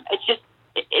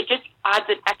 It just adds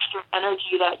an extra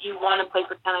energy that you want to play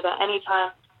for Canada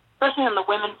anytime, especially on the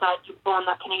women's side. You pull on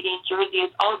that Canadian jersey.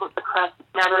 It's all about the crest,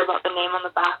 never about the name on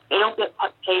the back. They don't get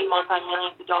paid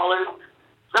multi-millions of dollars.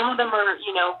 Some of them are,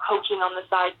 coaching on the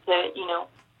side to,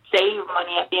 save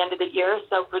money at the end of the year.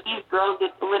 So for these girls,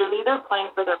 it's literally they're playing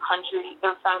for their country,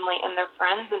 their family, and their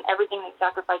friends, and everything they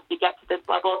sacrifice to get to this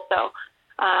level. So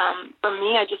for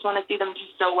me, I just want to see them do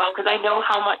so well because I know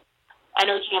how much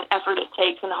energy and effort it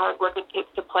takes and hard work it takes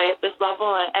to play at this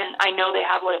level, and I know they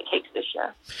have what it takes this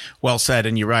year. Well said,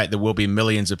 and you're right, there will be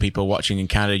millions of people watching in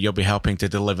Canada. You'll be helping to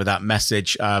deliver that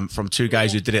message from two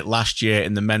guys who did it last year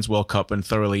in the Men's World Cup and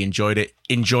thoroughly enjoyed it.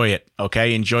 Enjoy it,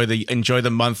 okay? Enjoy the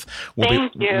month.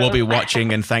 We'll be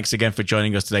watching, and thanks again for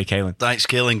joining us today, Kaylin. Thanks,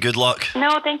 Kaylin. Good luck.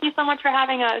 No, thank you so much for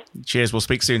having us. Cheers. We'll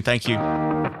speak soon. Thank you.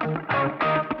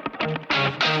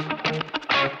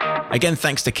 Again,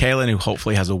 thanks to Kaylin, who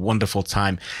hopefully has a wonderful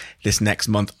time this next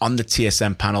month on the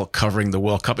TSN panel covering the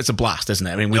World Cup. It's a blast, isn't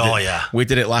it? I mean, we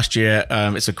did it last year.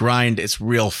 It's a grind. It's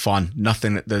real fun.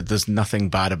 There's nothing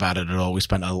bad about it at all. We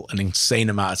spent an insane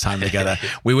amount of time together.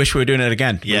 We wish we were doing it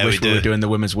again. Yeah, we wish we were doing the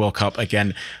Women's World Cup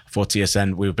again for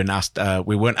TSN. We've been asked.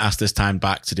 We weren't asked this time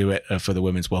back to do it for the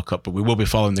Women's World Cup, but we will be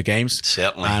following the games.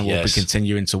 Certainly, and we'll be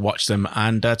continuing to watch them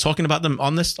and talking about them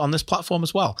on this platform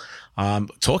as well.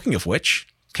 Talking of which,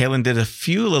 Kaylin did a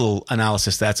few little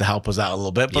analysis there to help us out a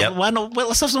little bit, but why not? Well,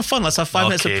 let's have some fun. Let's have 5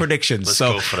 minutes of predictions.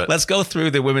 Let's go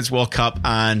through the Women's World Cup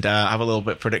and have a little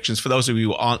bit of predictions. For those of you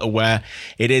who aren't aware,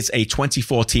 it is a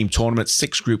 24-team tournament,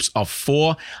 6 groups of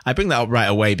 4. I bring that up right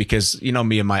away because, you know,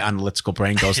 me and my analytical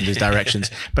brain goes in these directions.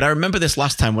 But I remember this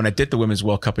last time when I did the Women's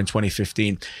World Cup in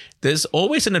 2015, there's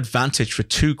always an advantage for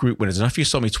 2 group winners. I don't know if you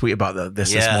saw me tweet about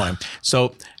this morning.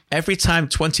 So every time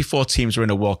 24 teams are in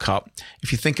a World Cup,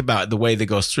 if you think about it, the way they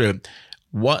go through,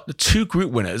 what 2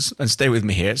 group winners, and stay with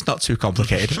me here, it's not too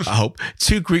complicated, I hope,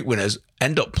 2 group winners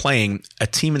end up playing a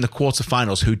team in the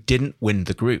quarterfinals who didn't win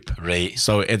the group. Right.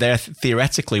 So they're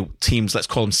theoretically teams, let's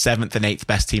call them 7th and 8th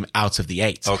best team out of the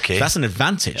 8. Okay. So that's an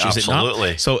advantage, is it not?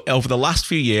 Absolutely. So over the last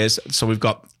few years, so we've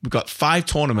got 5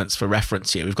 tournaments for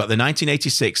reference here. We've got the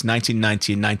 1986,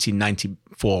 1990, and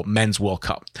 1994 Men's World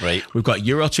Cup. Right. We've got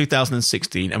Euro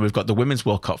 2016, and we've got the Women's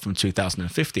World Cup from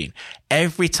 2015.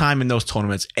 Every time in those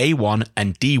tournaments, A1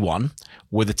 and D1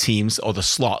 were the teams or the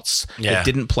slots that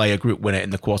didn't play a group winner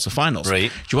in the quarterfinals.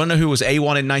 Right. Do you want to know who was A1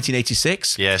 in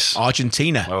 1986? Yes.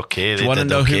 Argentina. Okay. Do you want to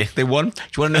know who they won? Do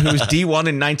you want to know who was D1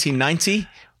 in 1990?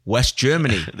 West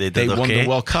Germany. They won the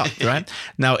World Cup, right?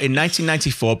 Now, in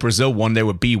 1994, Brazil won. They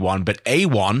were B1, but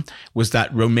A1 was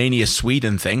that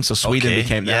Romania-Sweden thing. So Sweden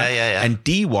became that. Yeah. And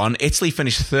D1, Italy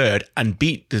finished 3rd and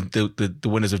beat the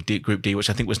winners of Group D, which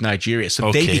I think was Nigeria.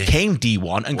 So they became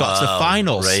D1 and got to the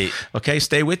finals. Right. Okay,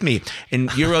 stay with me.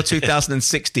 In Euro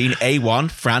 2016,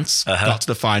 A1, France, got to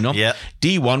the final. Yeah.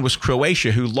 D1 was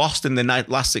Croatia, who lost in the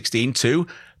last 16 to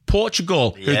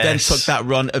Portugal, who then took that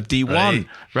run of D1.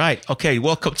 Right. Okay.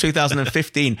 World Cup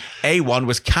 2015, A1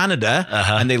 was Canada,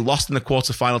 and they lost in the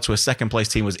quarterfinal to a second place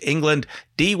team was England.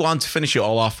 D1 to finish it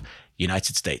all off,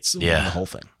 United States won the whole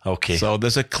thing. Okay. So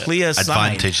there's a clear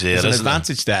advantage there. There's an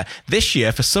advantage there. This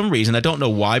year, for some reason, I don't know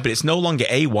why, but it's no longer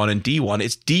A1 and D1.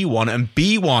 It's D1 and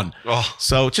B1. Oh.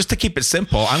 So just to keep it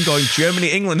simple, I'm going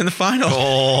Germany, England in the final.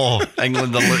 Oh,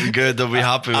 England are looking good. They'll be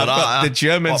happy with I've that. got the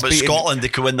Germans What about beating Scotland? They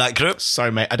could win that group.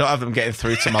 Sorry, mate. I don't have them getting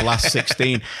through to my last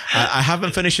 16. I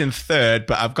haven't finished in 3rd,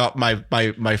 but I've got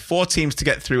my 4 teams to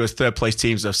get through as 3rd place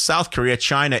teams of South Korea,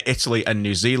 China, Italy, and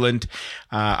New Zealand.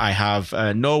 I have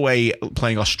Norway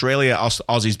playing Australia,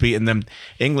 Aussies beating them,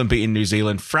 England beating New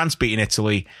Zealand, France beating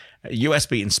Italy, US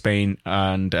beating Spain,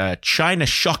 and China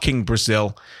shocking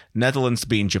Brazil, Netherlands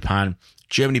beating Japan,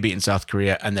 Germany beating South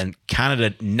Korea, and then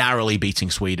Canada narrowly beating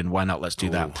Sweden. Why not? Let's do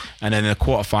that. And then in the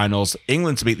quarterfinals,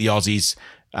 England to beat the Aussies,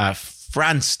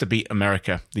 France to beat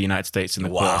America, the United States in the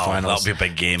quarterfinals. That'll be a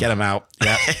big game. Get them out.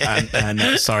 Yeah.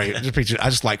 and sorry, I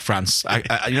just like France.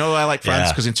 You know why I like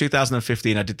France? Because in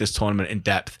 2015, I did this tournament in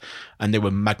depth, and they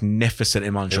were magnificent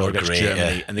in Montreal against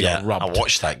Germany, and they got robbed. I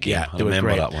watched that game. Yeah, I they were remember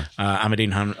great. that one.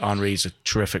 Amadine Henry is a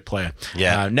terrific player.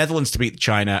 Yeah. Netherlands to beat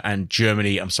China, and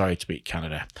Germany, to beat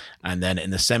Canada. And then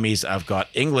in the semis, I've got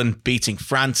England beating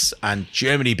France, and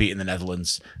Germany beating the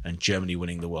Netherlands, and Germany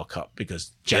winning the World Cup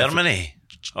because Germany.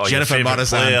 Jennifer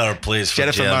Marzan plays for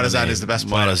Jennifer Germany. Marzan is the best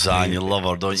player. Marzan, you love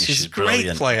her, don't you? She's a brilliant.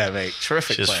 great player, mate.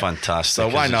 Terrific She's player. fantastic. So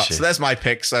why isn't not? she? So there's my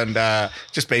picks, and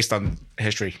just based on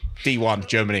history, D1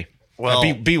 Germany. Well,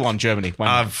 B1 Germany. Why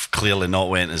not? I've clearly not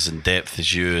went as in depth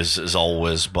as you as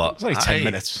always, but It's only 10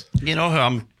 minutes. You know who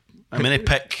I'm going to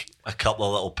pick a couple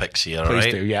of little picks here, Please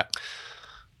right? do, yeah.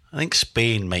 I think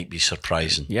Spain might be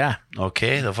surprising. Yeah.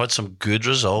 Okay, they've had some good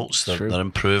results. They're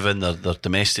improving. Their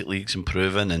domestic league's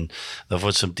improving, and they've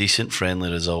had some decent friendly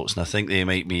results. And I think they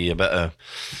might be a bit of,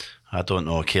 I don't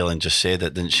know, Kaylin just said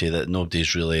it, didn't she, that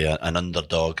nobody's really an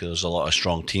underdog. There's a lot of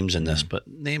strong teams in this, but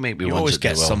they might be You ones always that do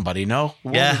get well. somebody, no?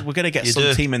 We're going to get you some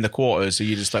do. team in the quarters, so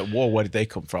you're just like, whoa, where did they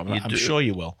come from? I'm sure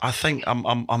you will. I think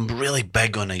I'm really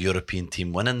big on a European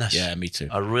team winning this. Yeah, me too.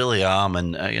 I really am,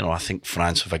 and I think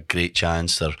France have a great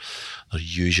chance. They're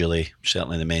usually,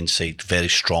 certainly the men's side, very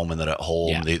strong when they're at home.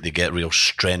 Yeah. They get real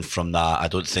strength from that. I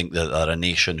don't think that they're a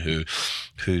nation who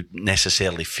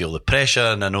necessarily feel the pressure.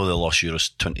 And I know they lost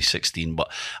Euros 2016,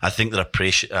 but I think they're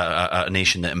a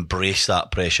nation that embrace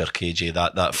that pressure. KJ,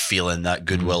 that feeling, that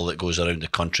goodwill that goes around the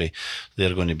country.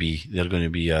 They're going to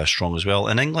be strong as well.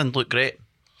 And England look great.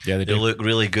 Yeah, they They do. look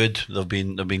really good. They've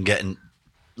been getting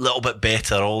little bit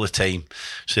better all the time,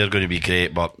 so they're going to be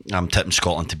great. But I'm tipping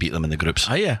Scotland to beat them in the groups.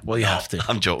 Oh yeah, well you have to.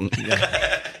 I'm joking.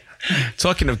 Yeah.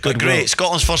 Talking of good, great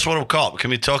Scotland's first World Cup. Can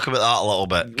we talk about that a little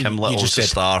bit? Kim Little's the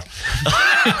star.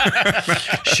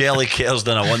 Shelley Kerr's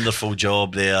done a wonderful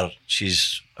job there.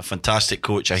 She's a fantastic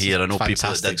coach. I hear. I know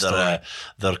people that did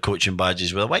their coaching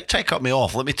badges. Well, why try to cut me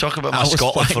off? Let me talk about my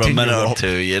Scotland for a minute or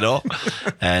two. You know,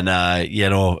 and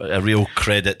a real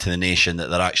credit to the nation that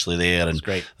they're actually there, and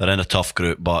they're in a tough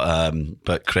group,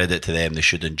 but credit to them. They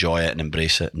should enjoy it and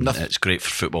embrace it. And it's great for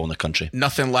football in the country.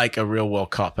 Nothing like a real World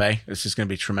Cup, eh? This is going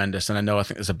to be tremendous. And I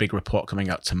think there's a big report coming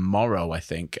out tomorrow. I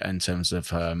think in terms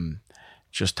of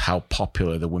just how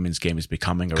popular the women's game is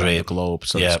becoming around the globe.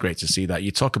 So it's great to see that.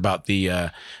 You talk about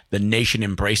the nation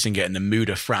embracing it and the mood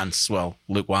of France. Well,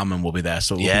 Luke Wildman will be there.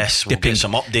 So we'll get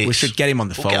some updates. We should get him on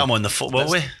the phone. We'll get him on the phone, won't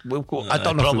we? I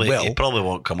don't know if we will. He probably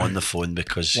won't come on the phone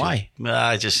because... Why?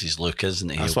 Just he's Luke, isn't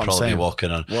he? He'll probably be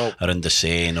walking around the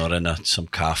Seine or in some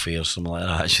cafe or something like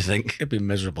that, do you think? It'd be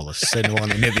miserable as sin one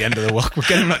near the end of the walk. We'll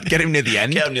get him near the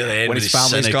end. Get him near the end when his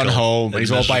family's gone home and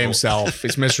he's all by himself.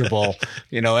 It's miserable.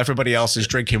 Everybody else is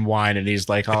drinking wine and he's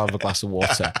like, I'll have a glass of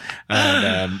water.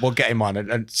 And we'll get him on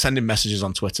and send him messages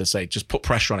on Twitter, say, just put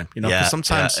pressure on him. Because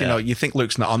sometimes, you think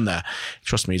Luke's not on there.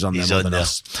 Trust me, he's on there more than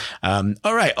us.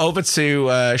 All right, over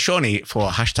to Shawnee for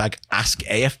hashtag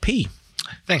AskAFP.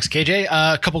 Thanks, KJ.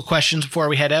 A couple questions before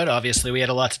we head out. Obviously, we had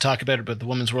a lot to talk about the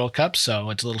Women's World Cup, so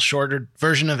it's a little shorter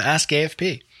version of Ask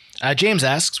AFP. James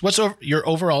asks, what's your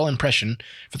overall impression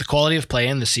for the quality of play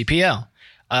in the CPL?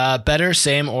 Better,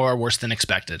 same, or worse than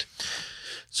expected?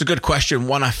 It's a good question.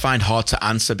 One I find hard to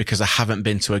answer because I haven't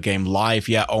been to a game live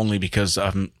yet, only because I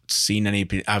haven't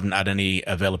had any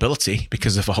availability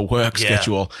because of our work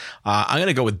schedule. I'm going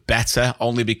to go with better,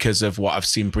 only because of what I've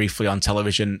seen briefly on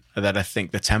television, that I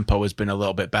think the tempo has been a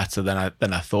little bit better than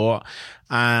I thought.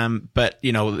 But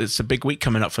it's a big week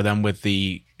coming up for them with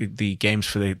the games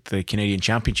for the Canadian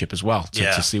Championship as well,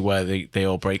 to see where they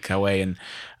all break away and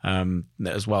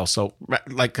as well. So,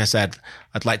 like I said,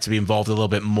 I'd like to be involved a little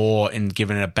bit more in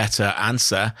giving a better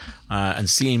answer and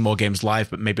seeing more games live,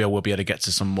 but maybe I will be able to get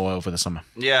to some more over the summer.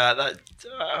 Yeah,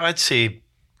 I'd say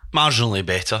marginally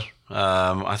better.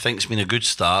 I think it's been a good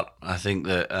start. I think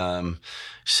that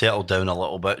settled down a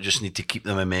little bit. Just need to keep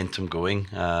the momentum going.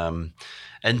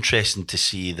 Interesting to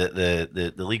see that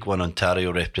the League One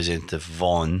Ontario representative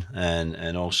Vaughan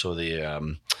and also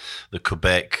the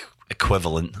Quebec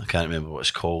equivalent, I can't remember what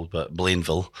it's called, but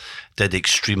Blainville did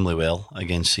extremely well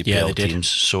against CPL teams.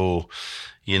 So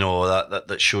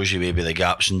that shows you maybe the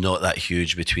gap's not that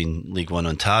huge between League One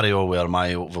Ontario, where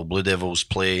my Oakville Blue Devils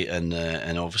play, and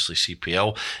obviously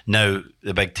CPL. Now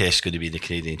the big test is going to be the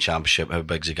Canadian Championship. How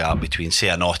big's the gap between, say,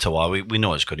 an Ottawa? We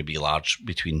know it's going to be large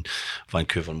between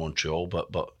Vancouver and Montreal,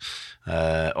 but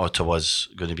Ottawa's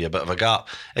going to be a bit of a gap.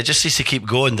 It just needs to keep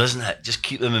going, doesn't it? Just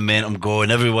keep the momentum going.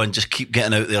 Everyone just keep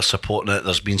getting out there supporting it.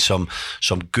 There's been some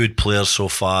good players so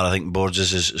far. I think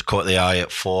Borges has caught the eye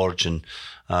at Forge, and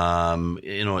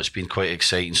it's been quite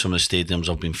exciting. Some of the stadiums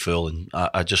have been full, and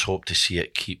I just hope to see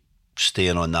it keep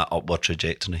staying on that upward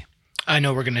trajectory. I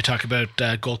know we're going to talk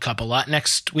about Gold Cup a lot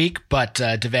next week, but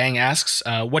Devang asks,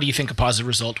 what do you think a positive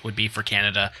result would be for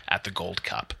Canada at the Gold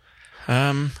Cup?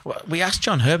 We asked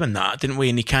John Herman that, didn't we?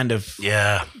 And he kind of...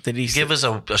 Yeah. Did he give us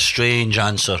a strange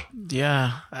answer?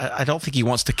 Yeah. I don't think he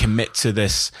wants to commit to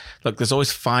this. Look, there's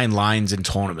always fine lines in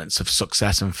tournaments of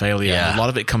success and failure. Yeah. A lot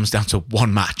of it comes down to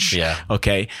one match. Yeah.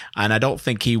 Okay? And I don't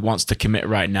think he wants to commit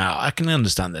right now. I can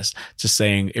understand this. Just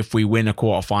saying, if we win a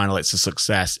quarterfinal, it's a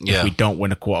success. Yeah. If we don't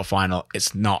win a quarterfinal,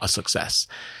 it's not a success.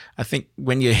 I think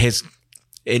when you're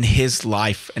in his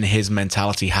life and his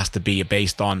mentality has to be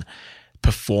based on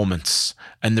performance,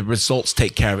 and the results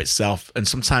take care of itself, and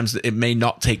sometimes it may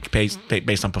not take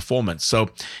based on performance. So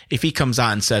if he comes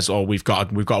out and says, "Oh, we've got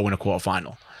to win a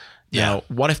quarterfinal," now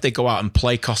what if they go out and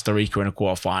play Costa Rica in a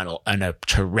quarterfinal and are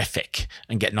terrific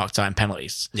and get knocked out in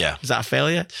penalties? Yeah, is that a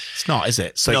failure? It's not, is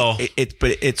it? So no.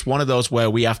 But it's one of those where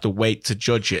we have to wait to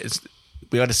judge it.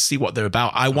 We got to see what they're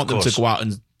about. I want them to go out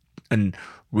and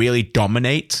really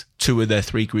dominate 2 of their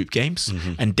 3 group games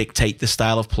and dictate the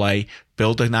style of play,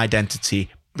 build an identity,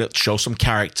 show some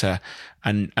character,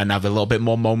 and have a little bit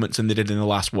more moments than they did in the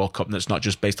last World Cup. That's not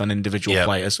just based on individual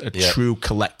players, a true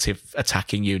collective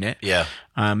attacking unit. Yeah,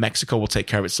 Mexico will take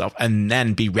care of itself, and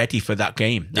then be ready for that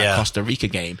game, that Costa Rica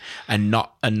game, and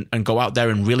go out there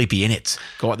and really be in it.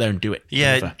 Go out there and do it.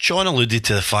 Yeah, John alluded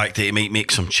to the fact that he might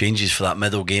make some changes for that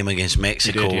middle game against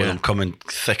Mexico. With them coming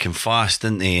thick and fast,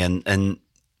 didn't he? And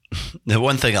The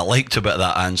one thing I liked about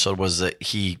that answer was that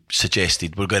he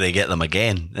suggested we're going to get them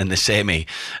again in the semi.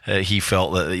 He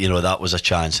felt that, that was a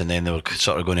chance, and then they were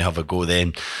sort of going to have a go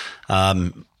then.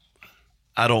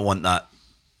 I don't want that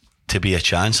to be a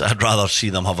chance. I'd rather see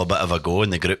them have a bit of a go in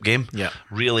the group game. Yeah.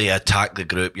 Really attack the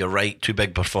group. You're right, 2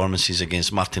 big performances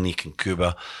against Martinique and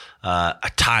Cuba.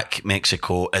 Attack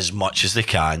Mexico as much as they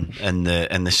can in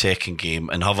the second game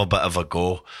and have a bit of a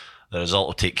go. The result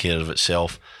will take care of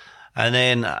itself. And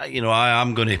then,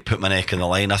 I'm going to put my neck in the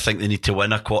line. I think they need to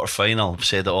win a quarter-final. I've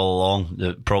said it all along.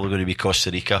 They're probably going to be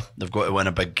Costa Rica. They've got to win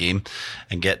a big game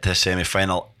and get to a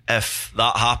semi-final. If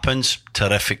that happens,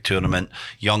 terrific tournament.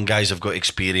 Young guys have got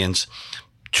experience.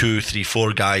 2, 3,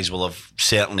 4 guys will have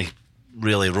certainly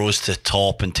really rose to the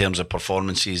top in terms of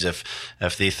performances if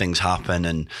they things happen,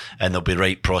 and there'll be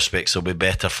right prospects. They'll be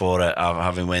better for it,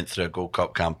 having went through a Gold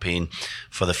Cup campaign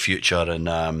for the future, and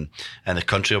the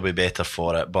country will be better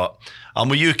for it. But I'm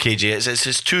with you,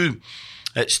 KJ.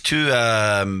 It's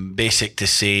too basic to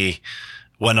say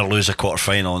win or lose a quarter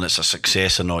final and it's a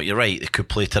success or not. You're right, they could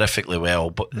play terrifically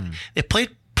well, but they played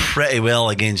pretty well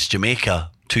against Jamaica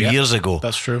 2 years ago.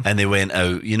 That's true. And they went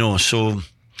out, so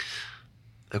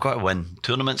they've got to win.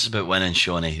 Tournament's about winning,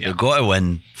 Shawnee. They've got to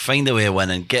win, find a way of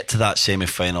winning, get to that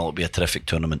semi-final. It'll be a terrific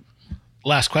tournament.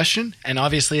 Last question, and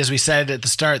obviously, as we said at the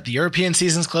start, the European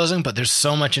season's closing, but there's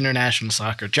so much international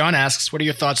soccer. John asks, what are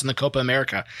your thoughts on the Copa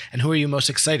America, and who are you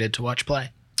most excited to watch play?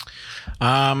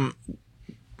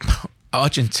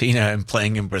 Argentina and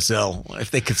playing in Brazil,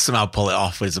 if they could somehow pull it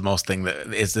off, is the thing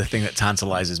that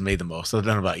tantalizes me the most. I don't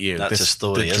know about you. That's a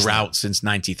story. The drought since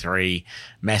 '93,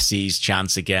 Messi's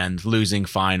chance again, losing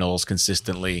finals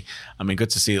consistently. I mean, good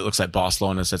to see. It looks like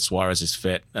Barcelona said Suarez is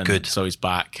fit, and good. So he's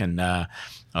back. And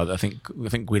I think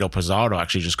Guido Pizarro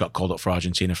actually just got called up for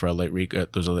Argentina for a late there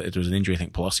was an injury. I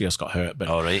think Palacios got hurt, but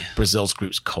right. Brazil's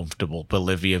group's comfortable.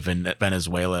 Bolivia,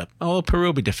 Venezuela. Peru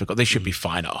will be difficult. They should be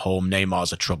fine at home.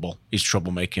 Neymar's a trouble. He's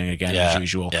troublemaking again as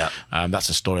usual. Yeah. That's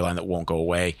a storyline that won't go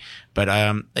away. But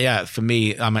for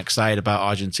me, I'm excited about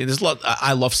Argentina. There's a lot.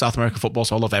 I love South American football,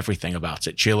 so I love everything about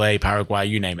it. Chile, Paraguay,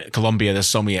 you name it. Colombia. There's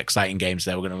so many exciting games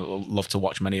there. We're going to love to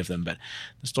watch many of them. But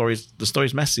the story's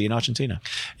Messi in Argentina.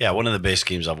 Yeah, one of the best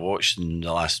games I've watched in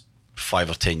the last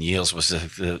 5 or 10 years was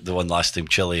the one last time,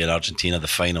 Chile and Argentina, the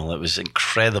final. It was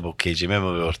incredible, KJ.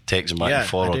 Remember we were texting back and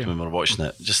forward when we were watching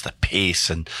it. Just the pace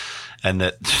and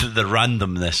the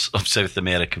randomness of South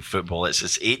American football. It's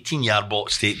 18-yard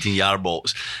box to 18-yard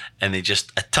box, and they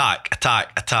just attack.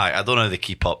 I don't know how they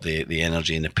keep up the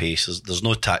energy and the pace. There's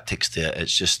no tactics to it.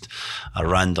 It's just a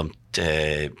random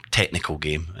technical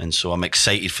game, and so I'm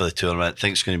excited for the tournament. I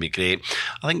think it's going to be great.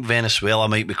 I think Venezuela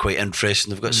might be quite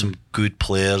interesting. They've got some good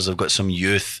players. They've got some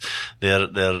youth. They're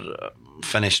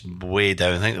finished way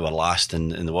down. I think they were last in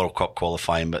the World Cup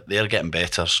qualifying, but they're getting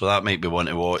better, so that might be one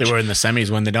to watch. They were in the semis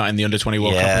when they're not in the Under-20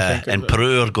 World Cup, I think. And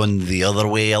Peru are going the other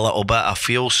way a little bit, I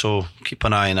feel, so keep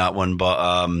an eye on that one.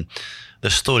 But the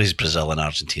story is Brazil and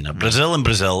Argentina.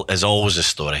 Brazil is always a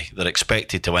story. They're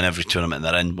expected to win every tournament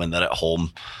they're in. When they're at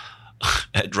home,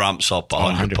 it ramps up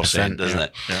 100%, doesn't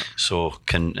it? Yeah. So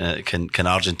can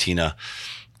Argentina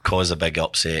cause a big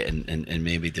upset and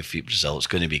maybe defeat Brazil? It's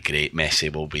going to be great.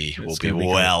 Messi will be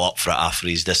well up for it after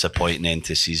his disappointing end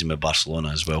to season with Barcelona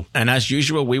as well. And as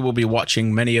usual, we will be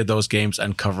watching many of those games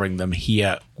and covering them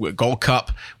here. Gold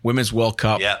Cup, Women's World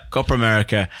Cup, Copa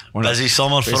America. Busy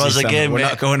summer for us again. We're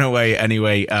not going away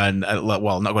anyway, and not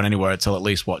going anywhere until at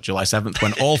least July 7th,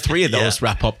 when all three of those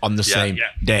wrap up on the same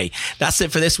day. That's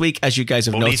it for this week. As you guys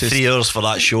have noticed, need 3 hours for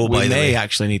that show. By the way, we may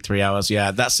actually need 3 hours. Yeah,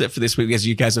 that's it for this week. As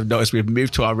you guys have noticed, we've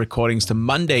moved to our recordings to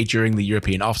Monday during the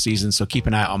European off season, so keep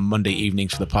an eye out on Monday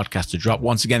evenings for the podcast to drop.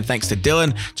 Once again, thanks to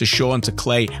Dylan, to Sean, to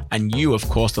Clay, and you, of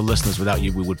course, the listeners. Without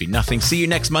you, we would be nothing. See you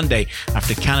next Monday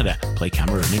after Canada play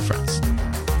Cameroon in France.